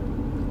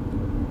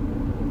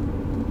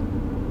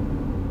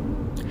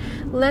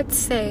 Let's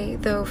say,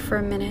 though, for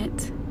a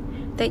minute,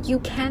 that you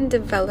can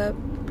develop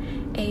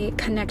a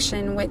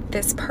connection with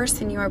this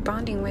person you are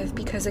bonding with,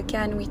 because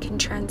again, we can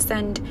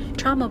transcend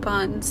trauma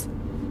bonds.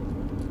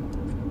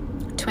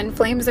 Twin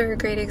flames are a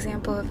great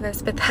example of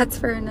this, but that's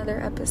for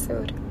another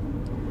episode.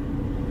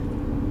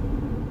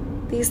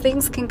 These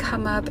things can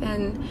come up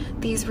in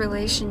these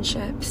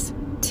relationships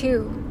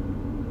too.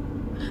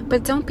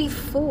 But don't be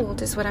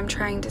fooled, is what I'm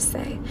trying to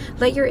say.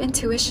 Let your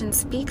intuition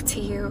speak to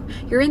you.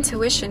 Your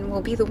intuition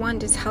will be the one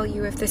to tell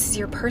you if this is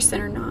your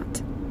person or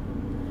not.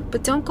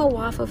 But don't go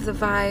off of the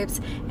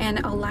vibes and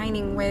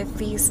aligning with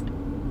these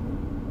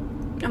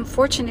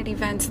unfortunate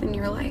events in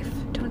your life.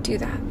 Don't do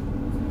that.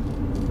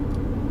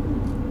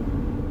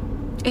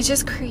 It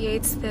just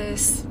creates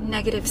this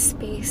negative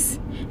space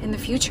in the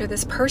future.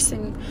 This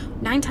person,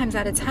 9 times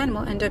out of 10,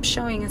 will end up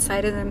showing a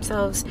side of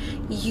themselves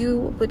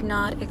you would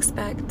not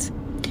expect,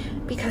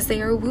 because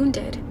they are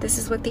wounded. This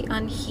is what the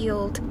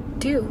unhealed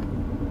do.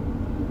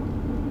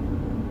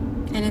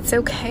 And it's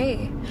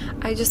okay.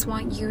 I just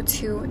want you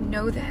to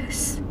know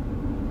this.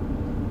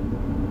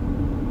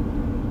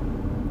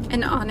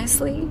 And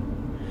honestly,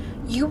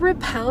 you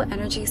repel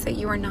energies that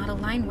you are not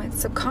aligned with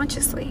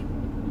subconsciously.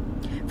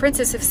 For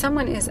instance, if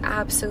someone is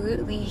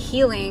absolutely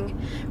healing,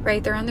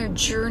 right, they're on their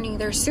journey,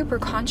 they're super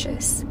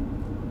conscious.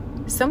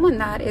 Someone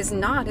that is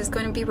not is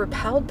going to be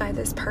repelled by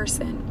this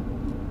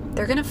person.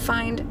 They're going to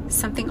find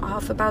something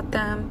off about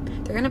them.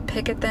 They're going to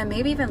pick at them,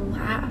 maybe even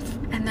laugh.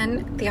 And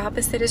then the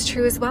opposite is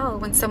true as well.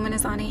 When someone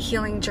is on a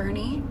healing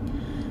journey,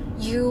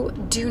 you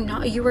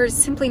are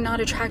simply not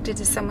attracted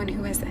to someone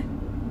who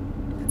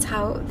isn't. That's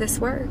how this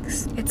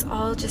works. It's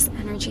all just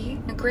energy.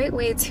 A great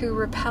way to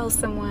repel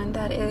someone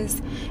that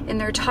is in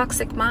their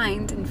toxic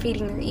mind and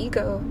feeding their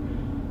ego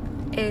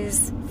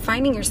is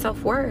finding your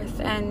self-worth.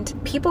 And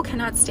people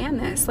cannot stand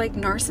this. Like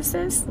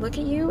narcissists look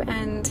at you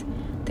and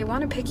they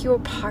want to pick you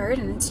apart,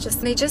 and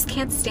they just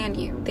can't stand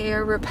you. They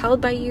are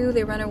repelled by you.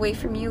 They run away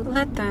from you.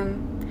 Let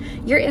them.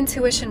 Your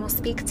intuition will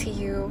speak to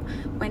you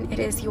when it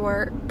is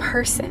your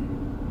person.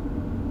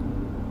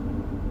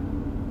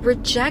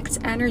 Reject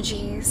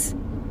energies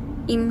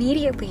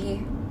immediately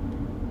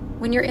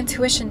when your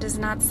intuition does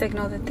not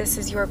signal that this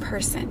is your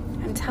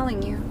person. I'm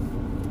telling you.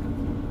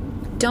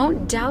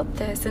 Don't doubt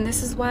this. And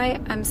this is why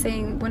I'm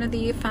saying one of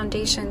the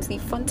foundations, the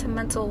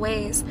fundamental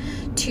ways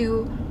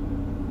to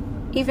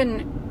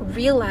even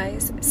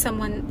realize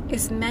someone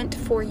is meant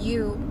for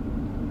you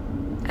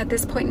at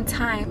this point in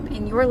time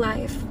in your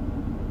life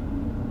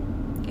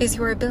is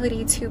your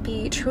ability to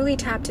be truly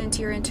tapped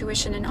into your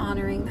intuition and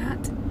honoring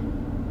that.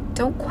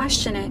 Don't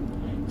question it.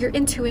 Your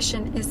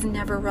intuition is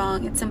never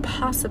wrong. It's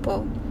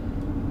impossible.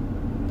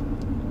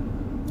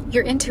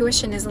 Your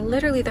intuition is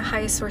literally the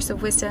highest source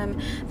of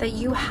wisdom that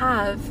you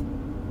have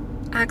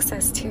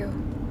access to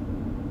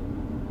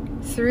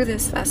through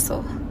this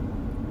vessel.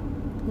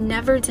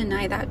 Never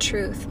deny that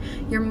truth.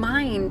 Your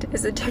mind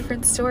is a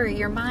different story.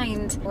 Your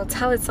mind will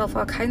tell itself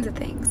all kinds of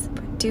things.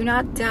 But do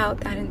not doubt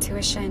that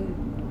intuition.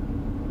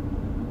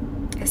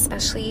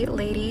 Especially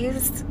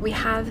ladies, we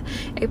have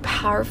a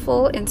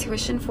powerful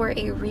intuition for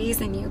a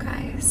reason, you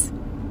guys.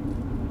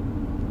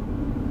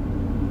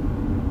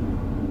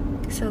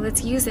 So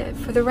let's use it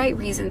for the right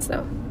reasons,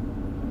 though.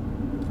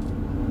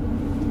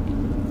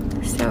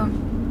 So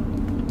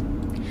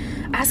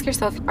ask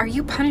yourself, are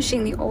you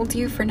punishing the old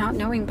you for not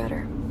knowing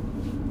better?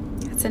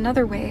 It's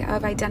another way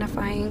of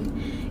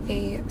identifying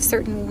a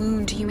certain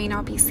wound you may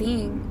not be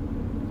seeing.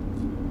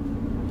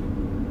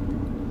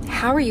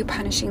 How are you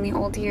punishing the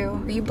old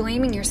you? Are you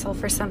blaming yourself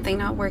for something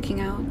not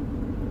working out?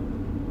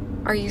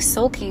 Are you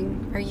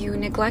sulking? Are you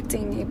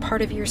neglecting a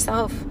part of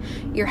yourself,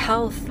 your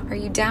health? Are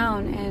you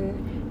down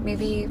and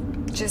maybe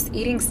just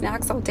eating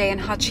snacks all day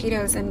and hot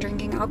Cheetos and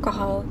drinking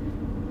alcohol?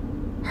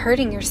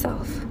 Hurting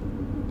yourself,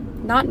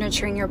 not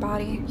nurturing your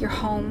body, your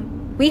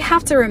home. We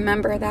have to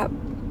remember that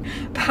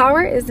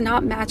power is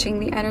not matching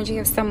the energy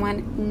of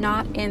someone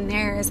not in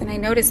theirs. And I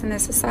notice in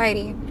this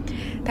society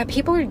that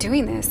people are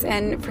doing this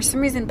and for some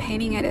reason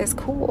painting it as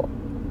cool.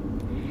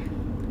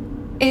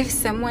 If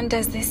someone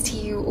does this to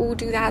you, oh,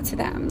 do that to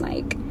them.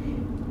 Like,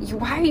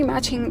 why are you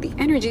matching the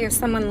energy of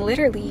someone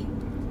literally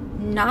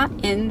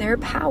not in their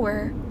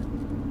power?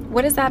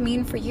 What does that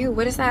mean for you?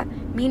 What does that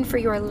mean for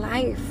your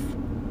life?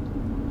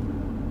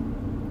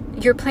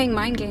 You're playing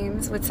mind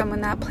games with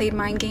someone that played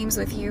mind games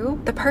with you.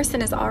 The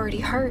person is already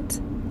hurt.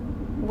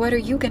 What are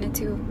you gonna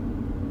do?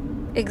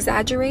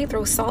 Exaggerate,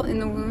 throw salt in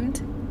the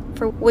wound?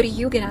 For what do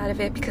you get out of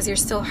it because you're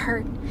still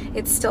hurt?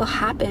 It still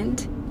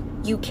happened.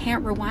 You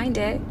can't rewind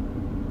it.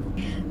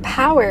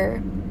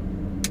 Power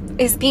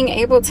is being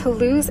able to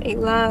lose a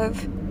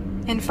love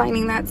and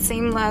finding that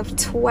same love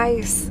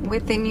twice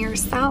within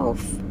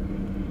yourself.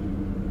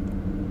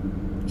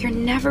 You're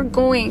never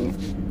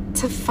going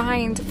to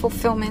find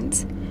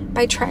fulfillment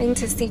by trying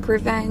to seek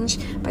revenge,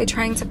 by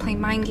trying to play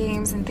mind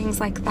games and things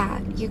like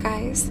that, you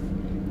guys.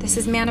 This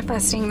is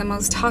manifesting the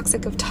most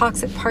toxic of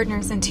toxic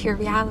partners into your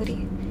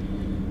reality.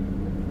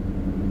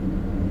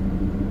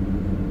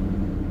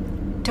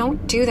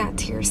 Don't do that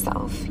to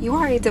yourself. You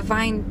are a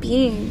divine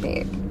being,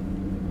 babe.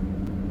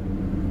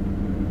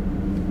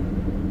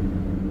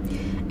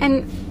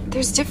 And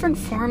there's different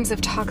forms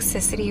of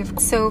toxicity.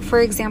 So,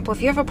 for example,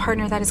 if you have a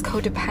partner that is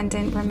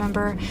codependent,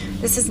 remember,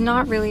 this is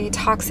not really a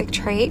toxic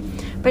trait,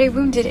 but a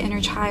wounded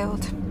inner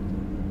child.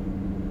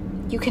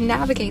 You can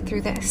navigate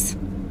through this.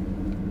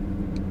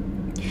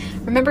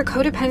 Remember,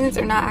 codependents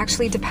are not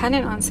actually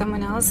dependent on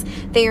someone else.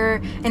 They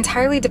are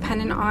entirely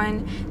dependent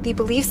on the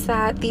beliefs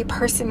that the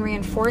person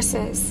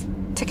reinforces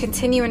to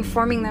continue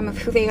informing them of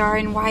who they are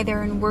and why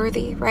they're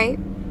unworthy, right?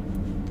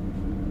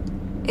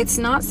 It's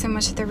not so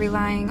much that they're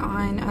relying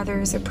on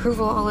others'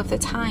 approval all of the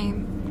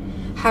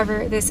time.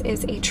 However, this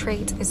is a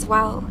trait as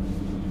well.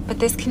 But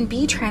this can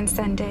be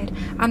transcended.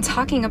 I'm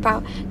talking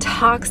about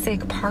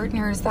toxic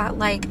partners that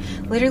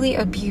literally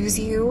abuse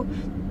you,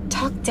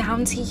 talk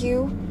down to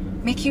you,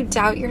 make you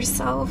doubt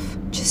yourself,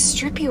 just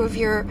strip you of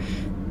your,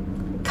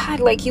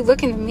 you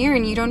look in the mirror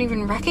and you don't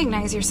even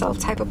recognize yourself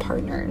type of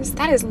partners.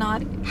 That is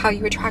not how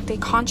you attract a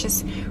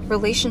conscious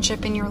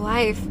relationship in your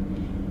life.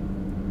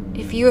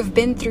 If you have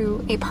been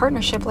through a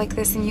partnership like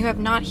this and you have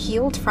not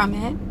healed from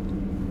it,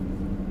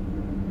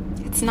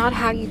 it's not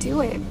how you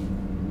do it.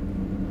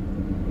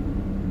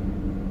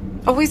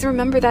 Always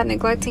remember that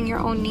neglecting your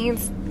own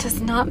needs does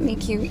not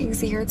make you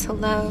easier to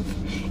love.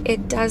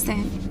 It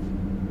doesn't.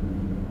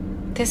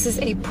 This is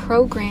a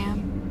program.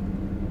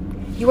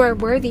 You are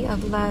worthy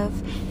of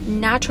love,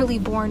 naturally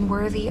born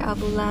worthy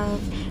of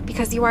love,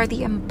 because you are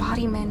the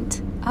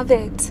embodiment of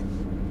it.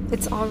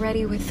 It's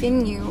already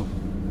within you.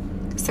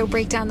 So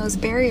break down those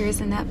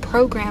barriers and that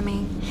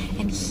programming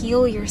and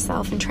heal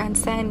yourself and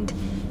transcend.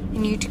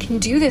 And you can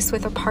do this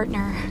with a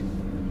partner.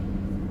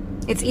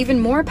 It's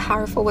even more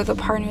powerful with a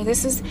partner.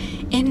 This is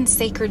in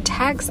sacred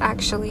text,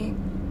 actually.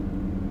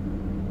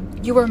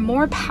 You are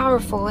more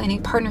powerful in a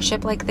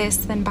partnership like this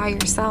than by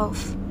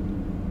yourself.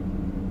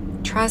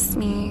 Trust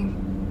me.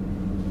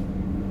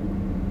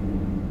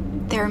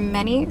 There are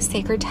many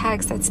sacred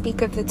texts that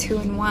speak of the 2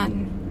 in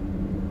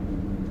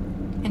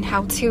 1 and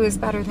how 2 is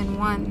better than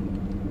 1.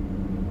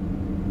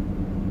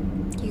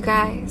 You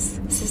guys,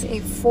 this is a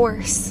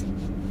force.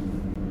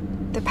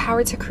 The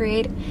power to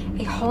create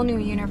a whole new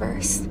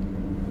universe.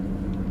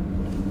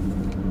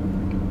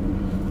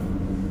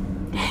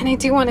 And I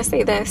do want to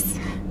say this.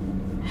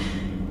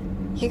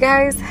 You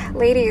guys,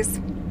 ladies,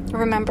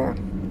 remember,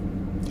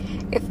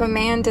 if a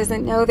man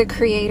doesn't know the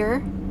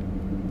Creator,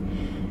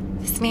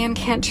 this man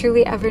can't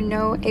truly ever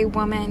know a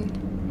woman,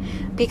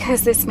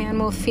 because this man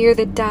will fear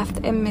the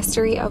depth and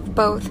mystery of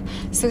both.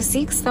 So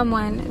seek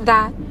someone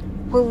that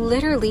will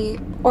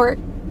literally,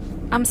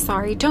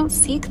 don't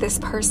seek this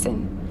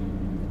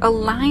person.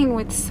 Align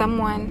with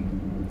someone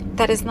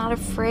that is not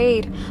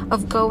afraid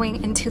of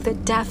going into the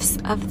depths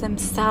of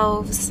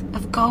themselves,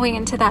 of going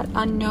into that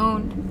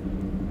unknown.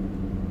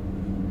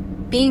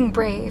 Being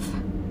brave,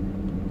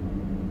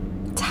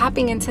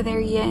 tapping into their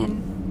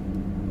yin.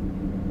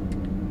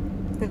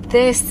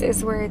 This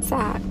is where it's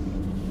at.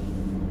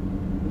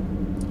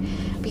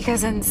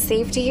 Because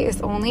unsafety is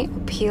only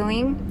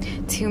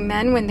appealing to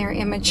men when they're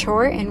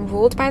immature and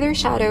ruled by their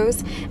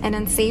shadows, and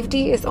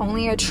unsafety is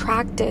only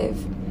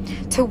attractive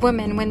to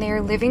women when they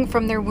are living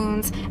from their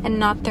wounds and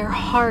not their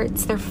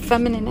hearts, their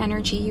feminine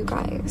energy, you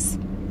guys.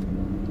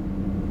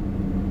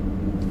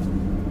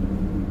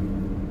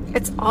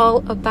 It's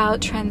all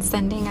about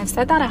transcending. I've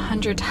said that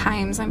 100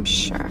 times, I'm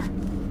sure.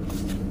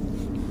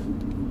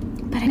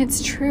 But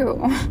it's true.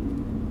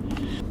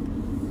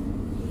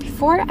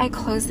 Before I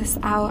close this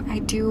out, I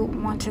do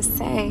want to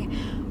say,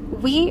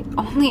 we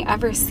only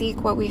ever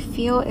seek what we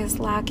feel is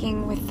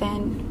lacking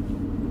within.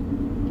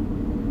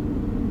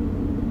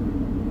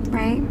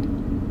 Right?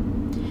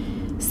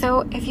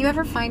 So if you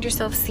ever find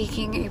yourself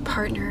seeking a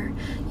partner,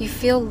 you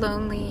feel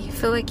lonely, you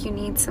feel like you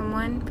need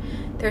someone,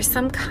 there's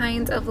some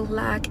kind of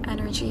lack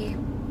energy.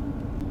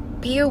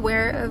 Be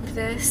aware of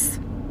this,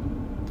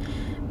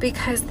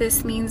 because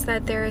this means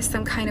that there is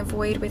some kind of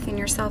void within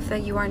yourself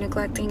that you are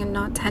neglecting and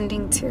not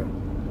tending to.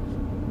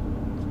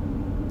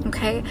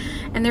 Okay?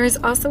 And there is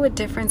also a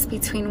difference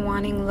between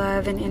wanting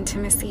love and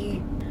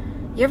intimacy.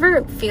 You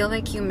ever feel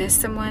like you miss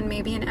someone,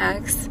 maybe an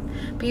ex,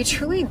 but you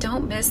truly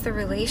don't miss the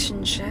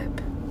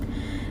relationship?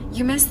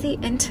 You miss the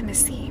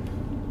intimacy.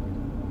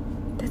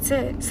 That's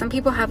it. Some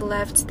people have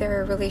left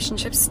their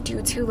relationships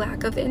due to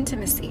lack of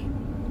intimacy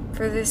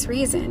for this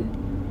reason.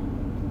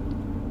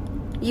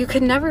 You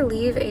could never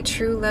leave a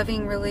true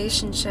loving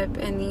relationship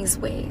in these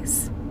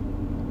ways.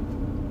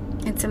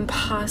 It's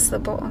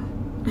impossible.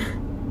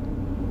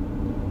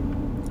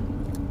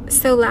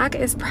 So lack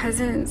is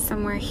present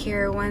somewhere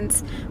here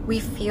once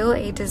we feel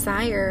a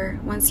desire,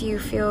 once you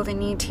feel the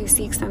need to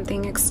seek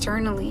something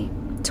externally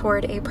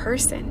toward a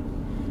person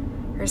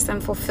or some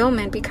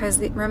fulfillment, because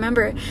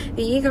remember,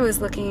 the ego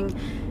is looking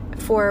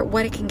for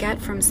what it can get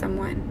from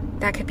someone.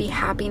 That could be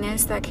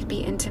happiness, that could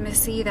be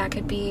intimacy, that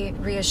could be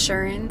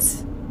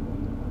reassurance.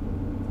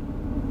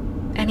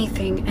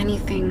 Anything.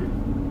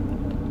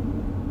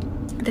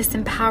 This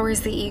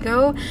empowers the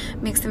ego,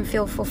 makes them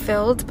feel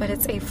fulfilled, but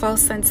it's a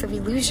false sense of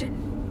illusion.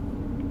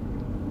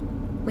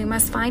 We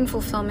must find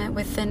fulfillment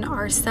within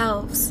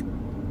ourselves.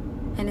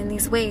 And in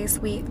these ways,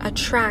 we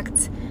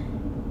attract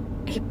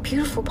a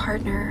beautiful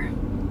partner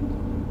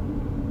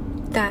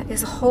that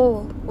is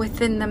whole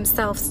within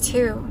themselves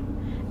too.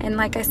 And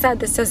like I said,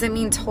 this doesn't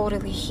mean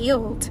totally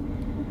healed,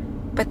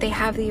 but they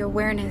have the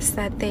awareness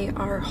that they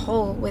are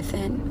whole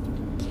within.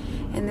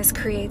 And this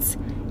creates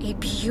a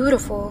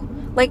beautiful,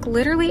 like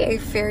literally a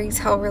fairy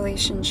tale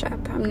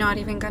relationship. I'm not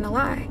even gonna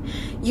lie.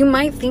 You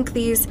might think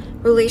these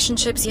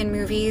relationships in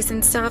movies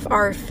and stuff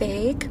are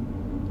fake.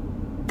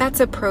 That's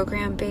a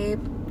program, babe.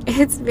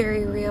 It's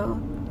very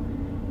real.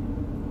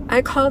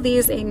 I call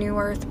these a New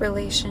Earth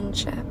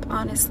relationship,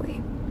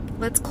 honestly.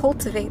 Let's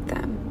cultivate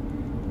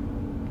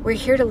them. We're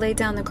here to lay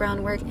down the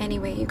groundwork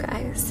anyway, you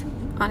guys.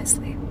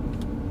 Honestly.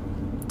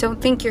 Don't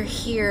think you're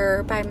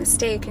here by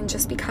mistake and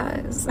just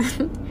because.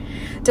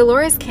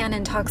 Dolores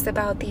Cannon talks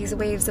about these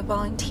waves of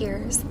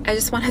volunteers. I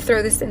just want to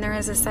throw this in there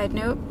as a side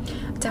note.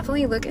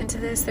 Definitely look into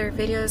this. There are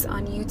videos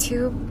on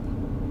YouTube.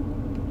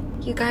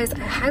 You guys, I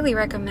highly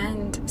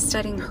recommend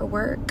studying her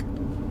work.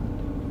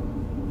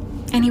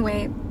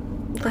 Anyway,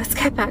 let's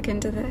get back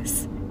into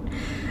this.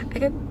 I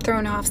get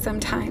thrown off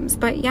sometimes,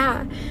 but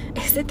yeah,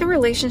 is it the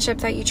relationship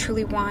that you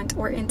truly want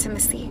or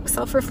intimacy?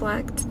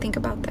 Self-reflect, think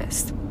about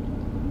this.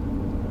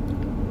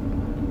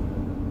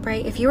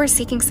 right? If you are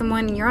seeking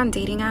someone and you're on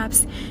dating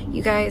apps,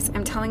 you guys,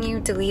 I'm telling you,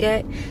 delete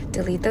it.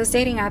 Delete those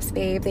dating apps,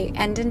 babe. They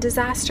end in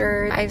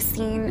disaster. I've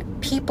seen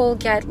people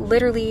get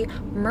literally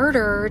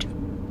murdered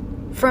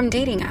from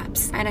dating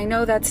apps. And I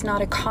know that's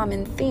not a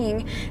common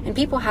thing. And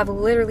people have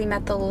literally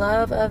met the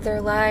love of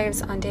their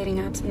lives on dating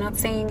apps. I'm not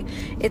saying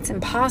it's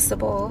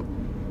impossible,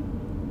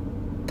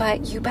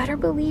 but you better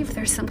believe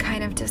there's some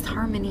kind of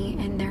disharmony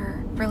in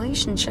their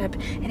relationship.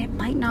 And it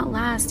might not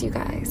last, you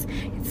guys.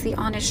 It's the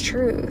honest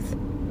truth.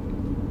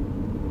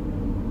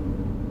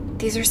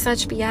 These are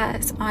such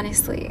BS,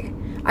 honestly.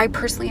 I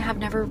personally have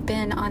never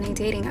been on a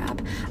dating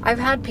app. I've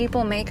had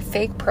people make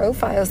fake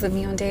profiles of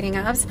me on dating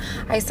apps.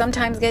 I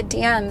sometimes get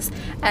DMs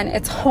and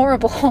it's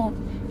horrible.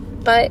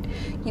 But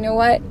you know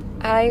what?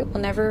 I will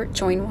never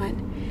join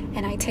one.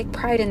 And I take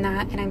pride in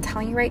that. And I'm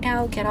telling you right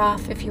now, get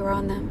off if you're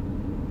on them.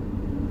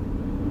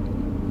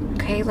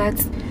 Okay,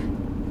 let's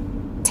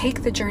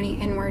take the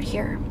journey inward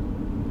here.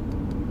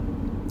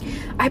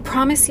 I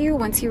promise you,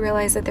 once you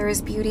realize that there is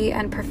beauty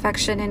and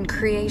perfection and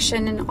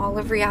creation in all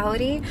of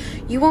reality,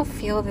 you won't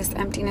feel this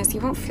emptiness.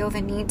 You won't feel the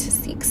need to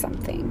seek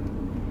something.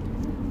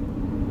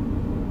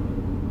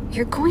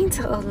 You're going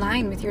to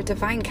align with your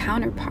divine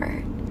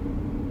counterpart.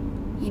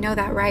 You know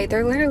that, right?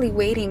 They're literally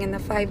waiting in the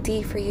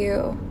 5D for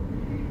you.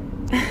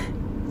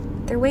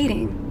 They're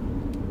waiting.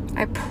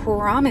 I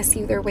promise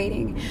you they're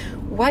waiting.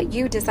 What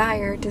you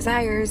desire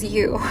desires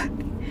you.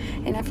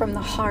 And from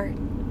the heart,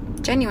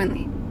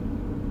 genuinely.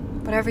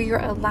 Whatever you're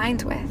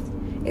aligned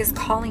with is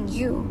calling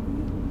you.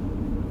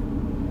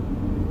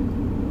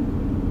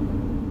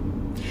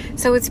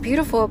 So what's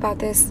beautiful about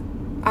this,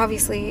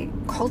 obviously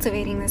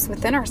cultivating this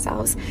within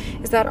ourselves,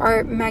 is that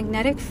our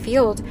magnetic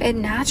field, it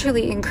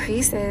naturally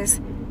increases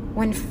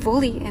when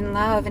fully in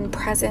love and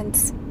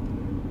presence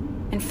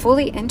and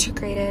fully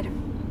integrated.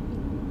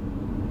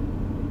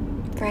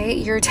 Right?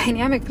 Your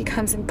dynamic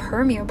becomes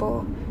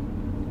impermeable.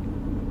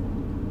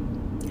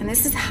 And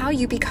this is how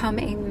you become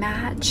a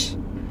match.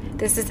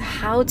 This is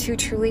how to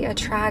truly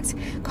attract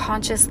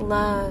conscious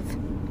love.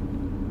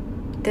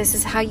 This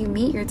is how you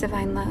meet your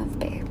divine love,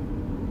 babe.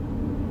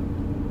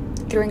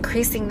 Through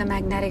increasing the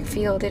magnetic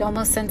field, it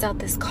almost sends out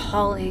this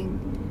calling,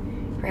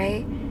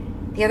 right?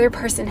 The other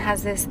person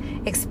has this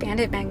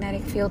expanded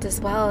magnetic field as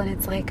well, and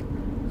it's like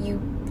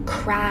you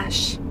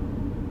crash.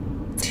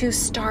 2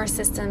 star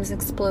systems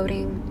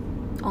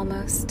exploding,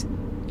 almost.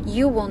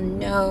 You will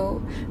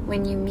know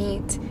when you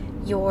meet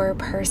your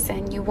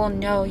person. You will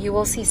know. You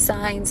will see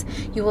signs.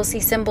 You will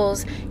see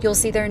symbols. You'll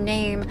see their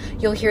name.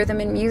 You'll hear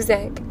them in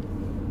music.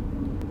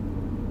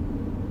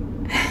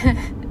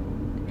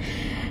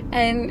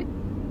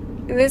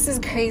 And this is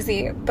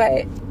crazy,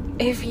 but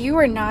if you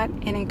are not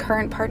in a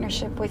current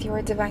partnership with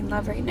your divine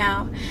love right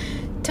now,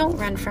 don't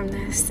run from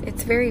this.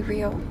 It's very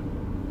real.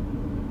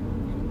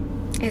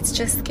 It's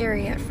just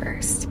scary at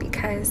first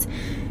because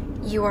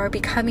you are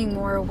becoming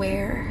more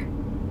aware,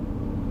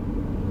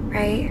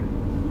 right?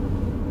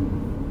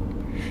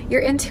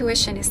 Your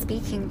intuition is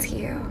speaking to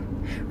you.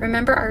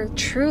 Remember, our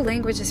true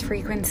language is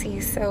frequency.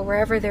 So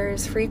wherever there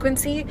is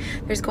frequency,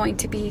 there's going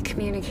to be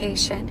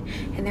communication.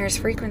 And there's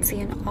frequency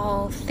in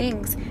all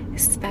things,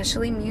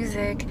 especially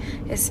music,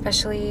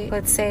 especially,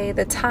 let's say,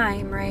 the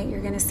time, right?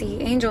 You're going to see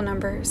angel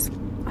numbers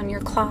on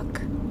your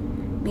clock,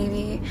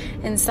 maybe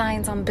in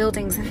signs on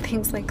buildings and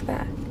things like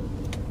that.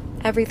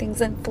 Everything's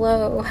in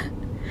flow.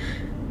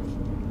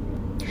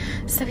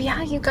 So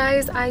yeah, you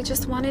guys, I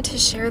just wanted to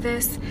share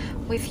this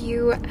with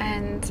you,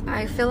 and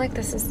I feel like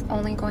this is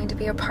only going to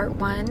be a part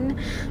 1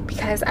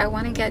 because I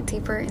want to get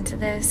deeper into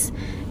this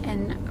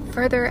in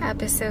further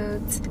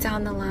episodes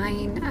down the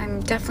line. I'm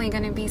definitely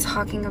going to be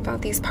talking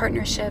about these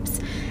partnerships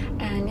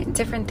and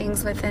different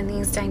things within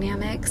these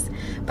dynamics,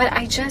 but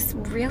I just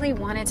really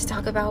wanted to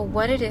talk about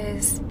what it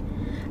is,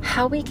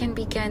 how we can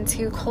begin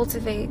to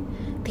cultivate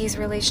these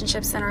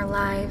relationships in our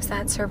lives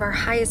that serve our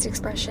highest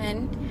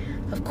expression.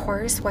 Of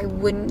course, why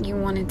wouldn't you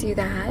want to do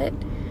that?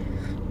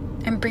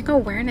 And bring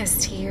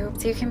awareness to you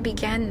so you can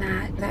begin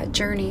that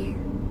journey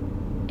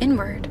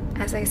inward,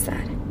 as I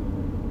said.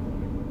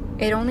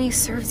 It only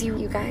serves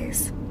you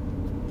guys.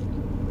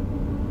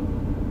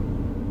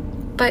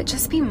 But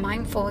just be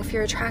mindful if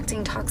you're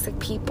attracting toxic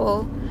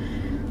people.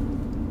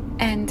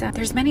 And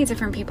there's many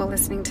different people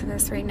listening to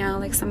this right now.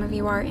 Like, some of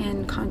you are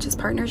in conscious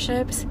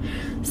partnerships.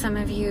 Some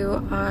of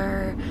you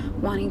are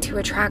wanting to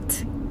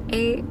attract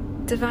a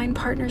divine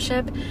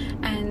partnership,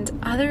 and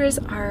others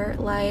are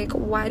like,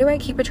 why do I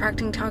keep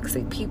attracting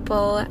toxic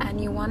people?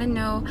 And you want to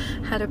know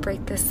how to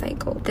break this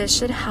cycle. This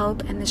should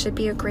help, and this should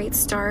be a great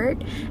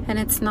start, and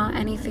it's not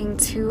anything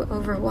too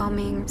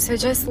overwhelming. So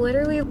just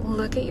literally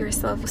look at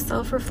yourself,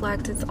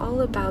 self-reflect. It's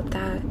all about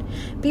that.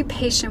 Be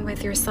patient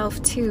with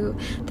yourself too.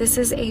 This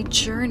is a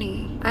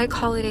journey. I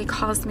call it a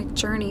cosmic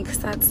journey because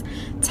that's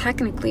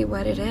technically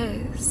what it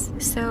is.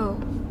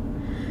 So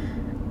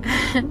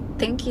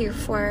thank you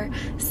for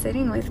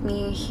sitting with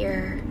me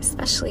here,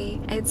 especially.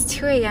 It's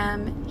 2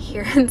 a.m.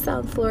 here in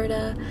South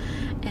Florida,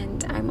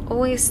 and I'm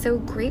always so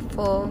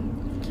grateful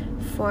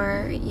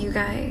for you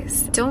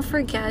guys. Don't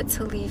forget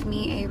to leave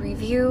me a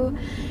review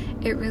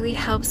it really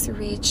helps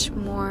reach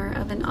more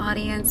of an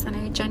audience, and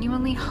I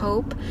genuinely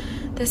hope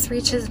this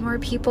reaches more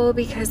people,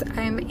 because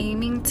I'm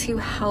aiming to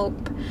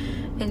help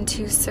and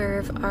to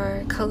serve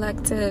our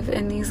collective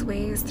in these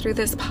ways through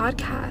this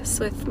podcast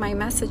with my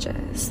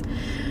messages.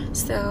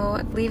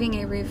 So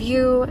leaving a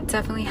review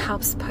definitely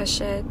helps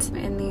push it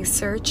in the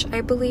search,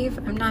 I believe.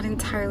 I'm not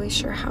entirely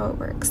sure how it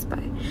works, but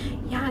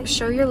yeah,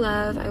 show your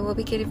love. I will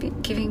be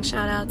giving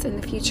shout outs in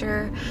the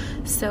future,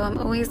 so I'm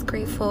always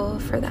grateful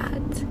for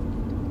that.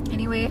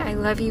 Anyway, I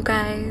love you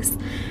guys,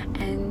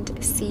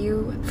 and see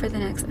you for the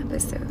next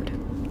episode.